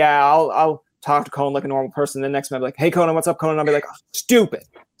 yeah, I'll talk to Conan like a normal person. Then next time I'd be like, hey, Conan, what's up, Conan? I'll be like, oh, stupid.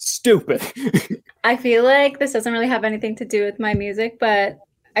 I feel like this doesn't really have anything to do with my music, but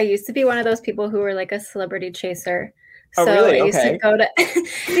I used to be one of those people who were like a celebrity chaser. Oh, so really? I used to go to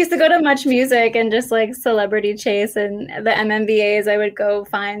used to go to Much Music and just like celebrity chase, and the MMVAs, I would go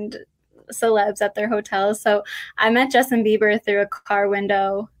find celebs at their hotels. So I met Justin Bieber through a car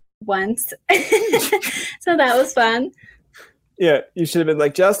window once. So that was fun. Yeah, you should have been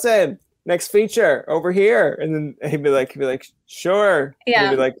like, Justin, next feature over here. And then he'd be like, sure.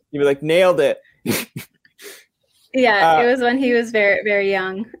 Yeah. You'd be like, nailed it. Yeah, it was when he was very, very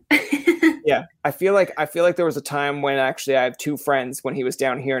young. Yeah, I feel like there was a time when actually I have two friends when he was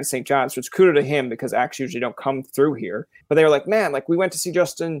down here in St. John's, which kudos to him because acts usually don't come through here. But they were like, man, like we went to see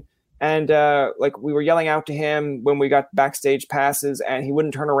Justin and like we were yelling out to him when we got backstage passes and he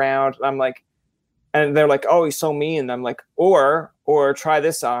wouldn't turn around. And I'm like, and they're like, oh, he's so mean. And I'm like, or try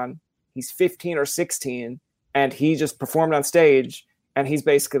this on. He's 15 or 16 and he just performed on stage and he's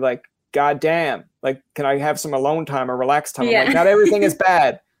basically like, God damn, like, can I have some alone time or relax time? Yeah. I'm like, not everything is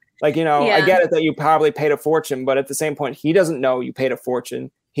bad. Like, you know, I get it that you probably paid a fortune, but at the same point, he doesn't know you paid a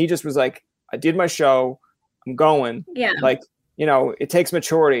fortune. He just was like, I did my show. I'm going. Yeah. Like, you know, it takes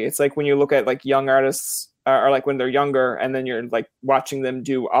maturity. It's like when you look at like young artists or like when they're younger and then you're like watching them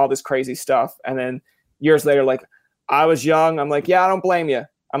do all this crazy stuff. And then years later, like, I was young. I'm like, yeah, I don't blame you.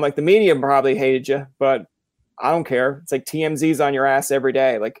 I'm like, the media probably hated you, but I don't care. It's like TMZ's on your ass every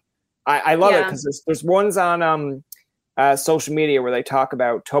day. Like, I love it because there's ones on social media where they talk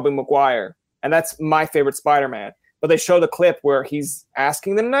about Tobey Maguire, and that's my favorite Spider-Man. But they show the clip where he's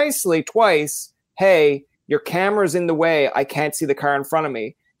asking them nicely twice, hey, your camera's in the way. I can't see the car in front of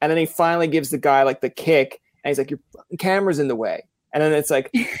me. And then he finally gives the guy like the kick, and he's like, your fucking camera's in the way. And then it's like,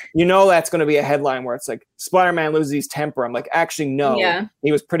 you know, that's going to be a headline where it's like, Spider-Man loses his temper. I'm like, actually, no.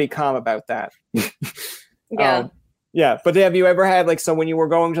 He was pretty calm about that. Yeah. Yeah, but have you ever had, like, so when you were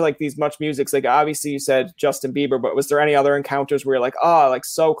going to, like, these Much Musics, like, obviously you said Justin Bieber, but was there any other encounters where you're like, oh, like,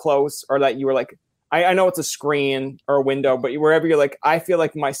 so close, or that you were like, I know it's a screen or a window, but wherever you're like, I feel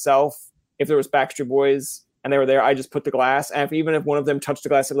like myself, if there was Backstreet Boys and they were there, I just put the glass, and even if one of them touched the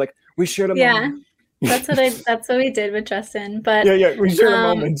glass, I'd be like, we shared a moment. That's what we did with Justin. But we shared a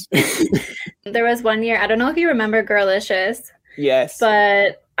moment. There was one year, I don't know if you remember Girlicious. Yes.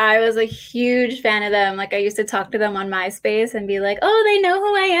 But I was a huge fan of them. Like, I used to talk to them on MySpace and be like, oh, they know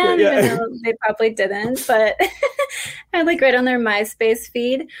who I am, even though they probably didn't. But I like right on their MySpace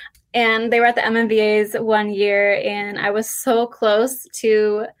feed. And they were at the MMVAs one year, and I was so close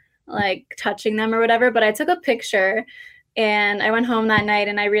to like touching them or whatever. But I took a picture, and I went home that night,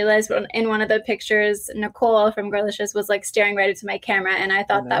 and I realized in one of the pictures, Nicole from Girlicious was like staring right into my camera, and I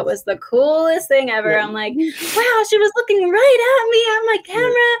thought that was the coolest thing ever. I'm like, wow, she was looking right at me on my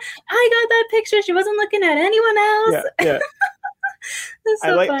camera. I got that picture. She wasn't looking at anyone else. Yeah. That's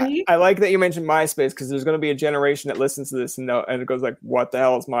so funny. I like that you mentioned MySpace because there's going to be a generation that listens to this and it goes like, what the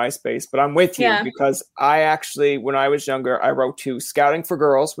hell is MySpace? But I'm with you because I actually, when I was younger, I wrote to Scouting for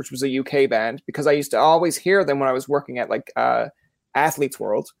Girls, which was a UK band, because I used to always hear them when I was working at like Athletes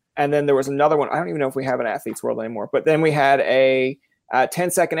World. And then there was another one. I don't even know if we have an Athletes World anymore. But then we had a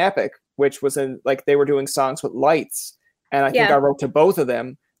 10-second epic, which was in like they were doing songs with Lights. And I think I wrote to both of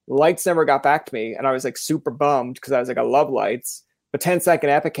them. Lights never got back to me. And I was like super bummed because I was like, I love Lights. But 10-second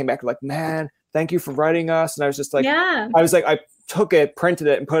epic came back like, man, thank you for writing us. And I was just like, I took it, printed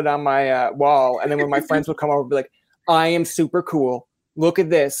it, and put it on my wall. And then when my friends would come over and be like, I am super cool. Look at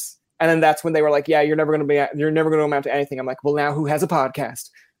this. And then that's when they were like, yeah, you're never going to amount to anything. I'm like, well, now who has a podcast?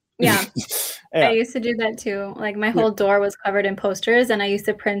 Yeah. I used to do that too. Like my whole door was covered in posters, and I used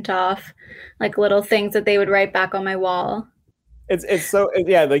to print off like little things that they would write back on my wall. It's so,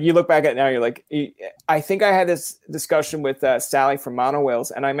 like you look back at it now, you're like, I think I had this discussion with Sally from Mono Whales,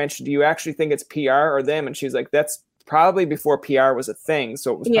 and I mentioned, do you actually think it's PR or them? And she's like, that's probably before PR was a thing.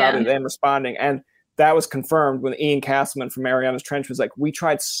 So it was probably them responding. And that was confirmed when Ian Castleman from Mariana's Trench was like, we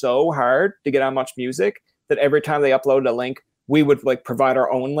tried so hard to get on Much Music that every time they uploaded a link, we would like provide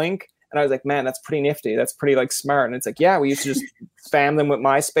our own link. And I was like, man, that's pretty nifty. That's pretty like smart. And it's like, yeah, we used to just spam them with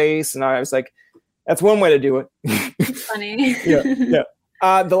MySpace. And I was like, that's one way to do it. It's funny.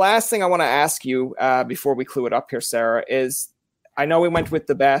 Yeah. The last thing I want to ask you before we clue it up here, Sarah, is I know we went with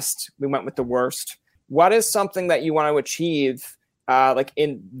the best, we went with the worst. What is something that you want to achieve like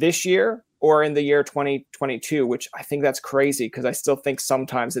in this year or in the year 2022, which I think that's crazy because I still think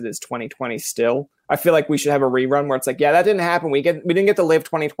sometimes it is 2020 still. I feel like we should have a rerun where it's like, yeah, that didn't happen. We didn't get to live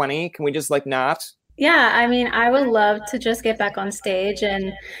 2020. Can we just like not? Yeah, I mean, I would love to just get back on stage,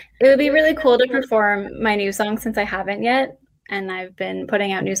 and it would be really cool to perform my new song since I haven't yet. And I've been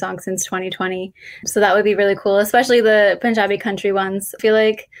putting out new songs since 2020. So that would be really cool, especially the Punjabi country ones. I feel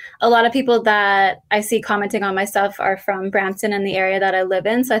like a lot of people that I see commenting on my stuff are from Brampton and the area that I live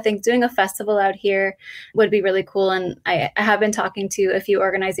in. So I think doing a festival out here would be really cool. And I have been talking to a few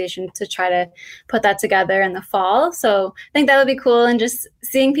organizations to try to put that together in the fall. So I think that would be cool. And just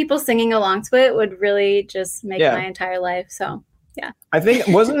seeing people singing along to it would really just make my entire life. So yeah. I think,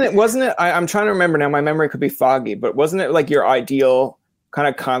 wasn't it, I'm trying to remember now, my memory could be foggy, but wasn't it like your ideal kind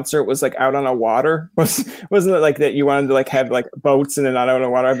of concert was like out on a water? Wasn't it like that you wanted to like have like boats and then not out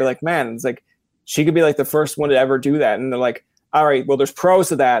on water? I'd be like, man, it's like, she could be like the first one to ever do that. And they're like, all right, well, there's pros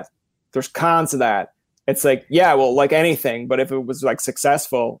to that. There's cons to that. It's like, yeah, well, like anything, but if it was like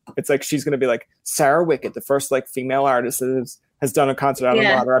successful, it's like, she's going to be like Sarah Wickett, the first like female artist that has done a concert out on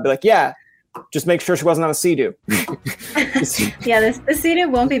water. I'd be like, yeah. Just make sure she wasn't on a Sea-Doo. Yeah, the Sea-Doo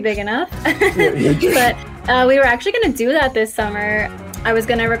won't be big enough. But we were actually going to do that this summer. I was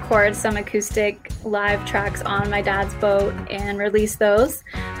going to record some acoustic live tracks on my dad's boat and release those.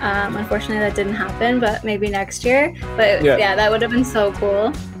 Unfortunately, that didn't happen, but maybe next year. But yeah that would have been so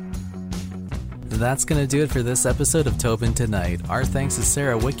cool. That's going to do it for this episode of Tobin Tonight. Our thanks to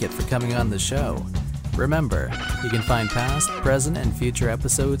Sarah Wickett for coming on the show. Remember, you can find past, present, and future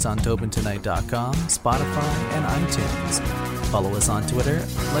episodes on TobinTonight.com, Spotify, and iTunes. Follow us on Twitter,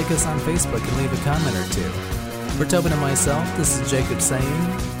 like us on Facebook, and leave a comment or two. For Tobin and myself, this is Jacob saying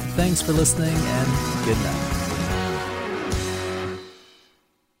thanks for listening and good night.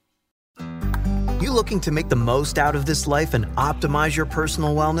 You looking to make the most out of this life and optimize your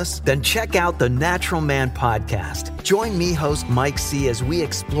personal wellness? Then check out the Natural Man Podcast. Join me, host Mike C., as we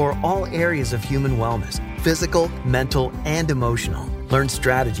explore all areas of human wellness, physical, mental, and emotional. Learn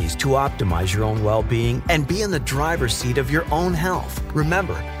strategies to optimize your own well-being and be in the driver's seat of your own health.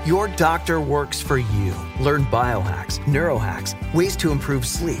 Remember, your doctor works for you. Learn biohacks, neurohacks, ways to improve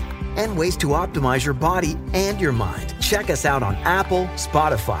sleep, and ways to optimize your body and your mind. Check us out on Apple,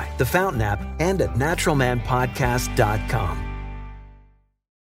 Spotify, the Fountain app, and at naturalmanpodcast.com.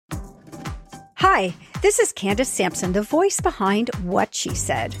 Hi, this is Candace Sampson, the voice behind What She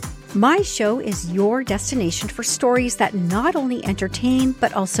Said. My show is your destination for stories that not only entertain,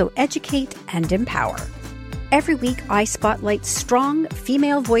 but also educate and empower. Every week, I spotlight strong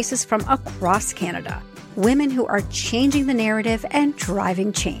female voices from across Canada, women who are changing the narrative and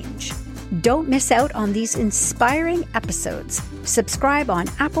driving change. Don't miss out on these inspiring episodes. Subscribe on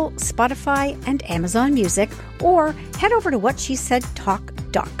Apple, Spotify, and Amazon Music, or head over to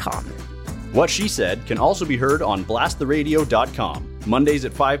whatshesaidtalk.com. What She Said can also be heard on blasttheradio.com, Mondays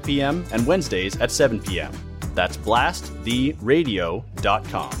at 5 p.m. and Wednesdays at 7 p.m. That's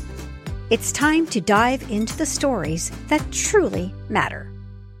blasttheradio.com. It's time to dive into the stories that truly matter.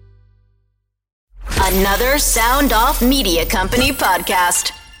 Another Sound Off Media Company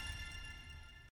podcast.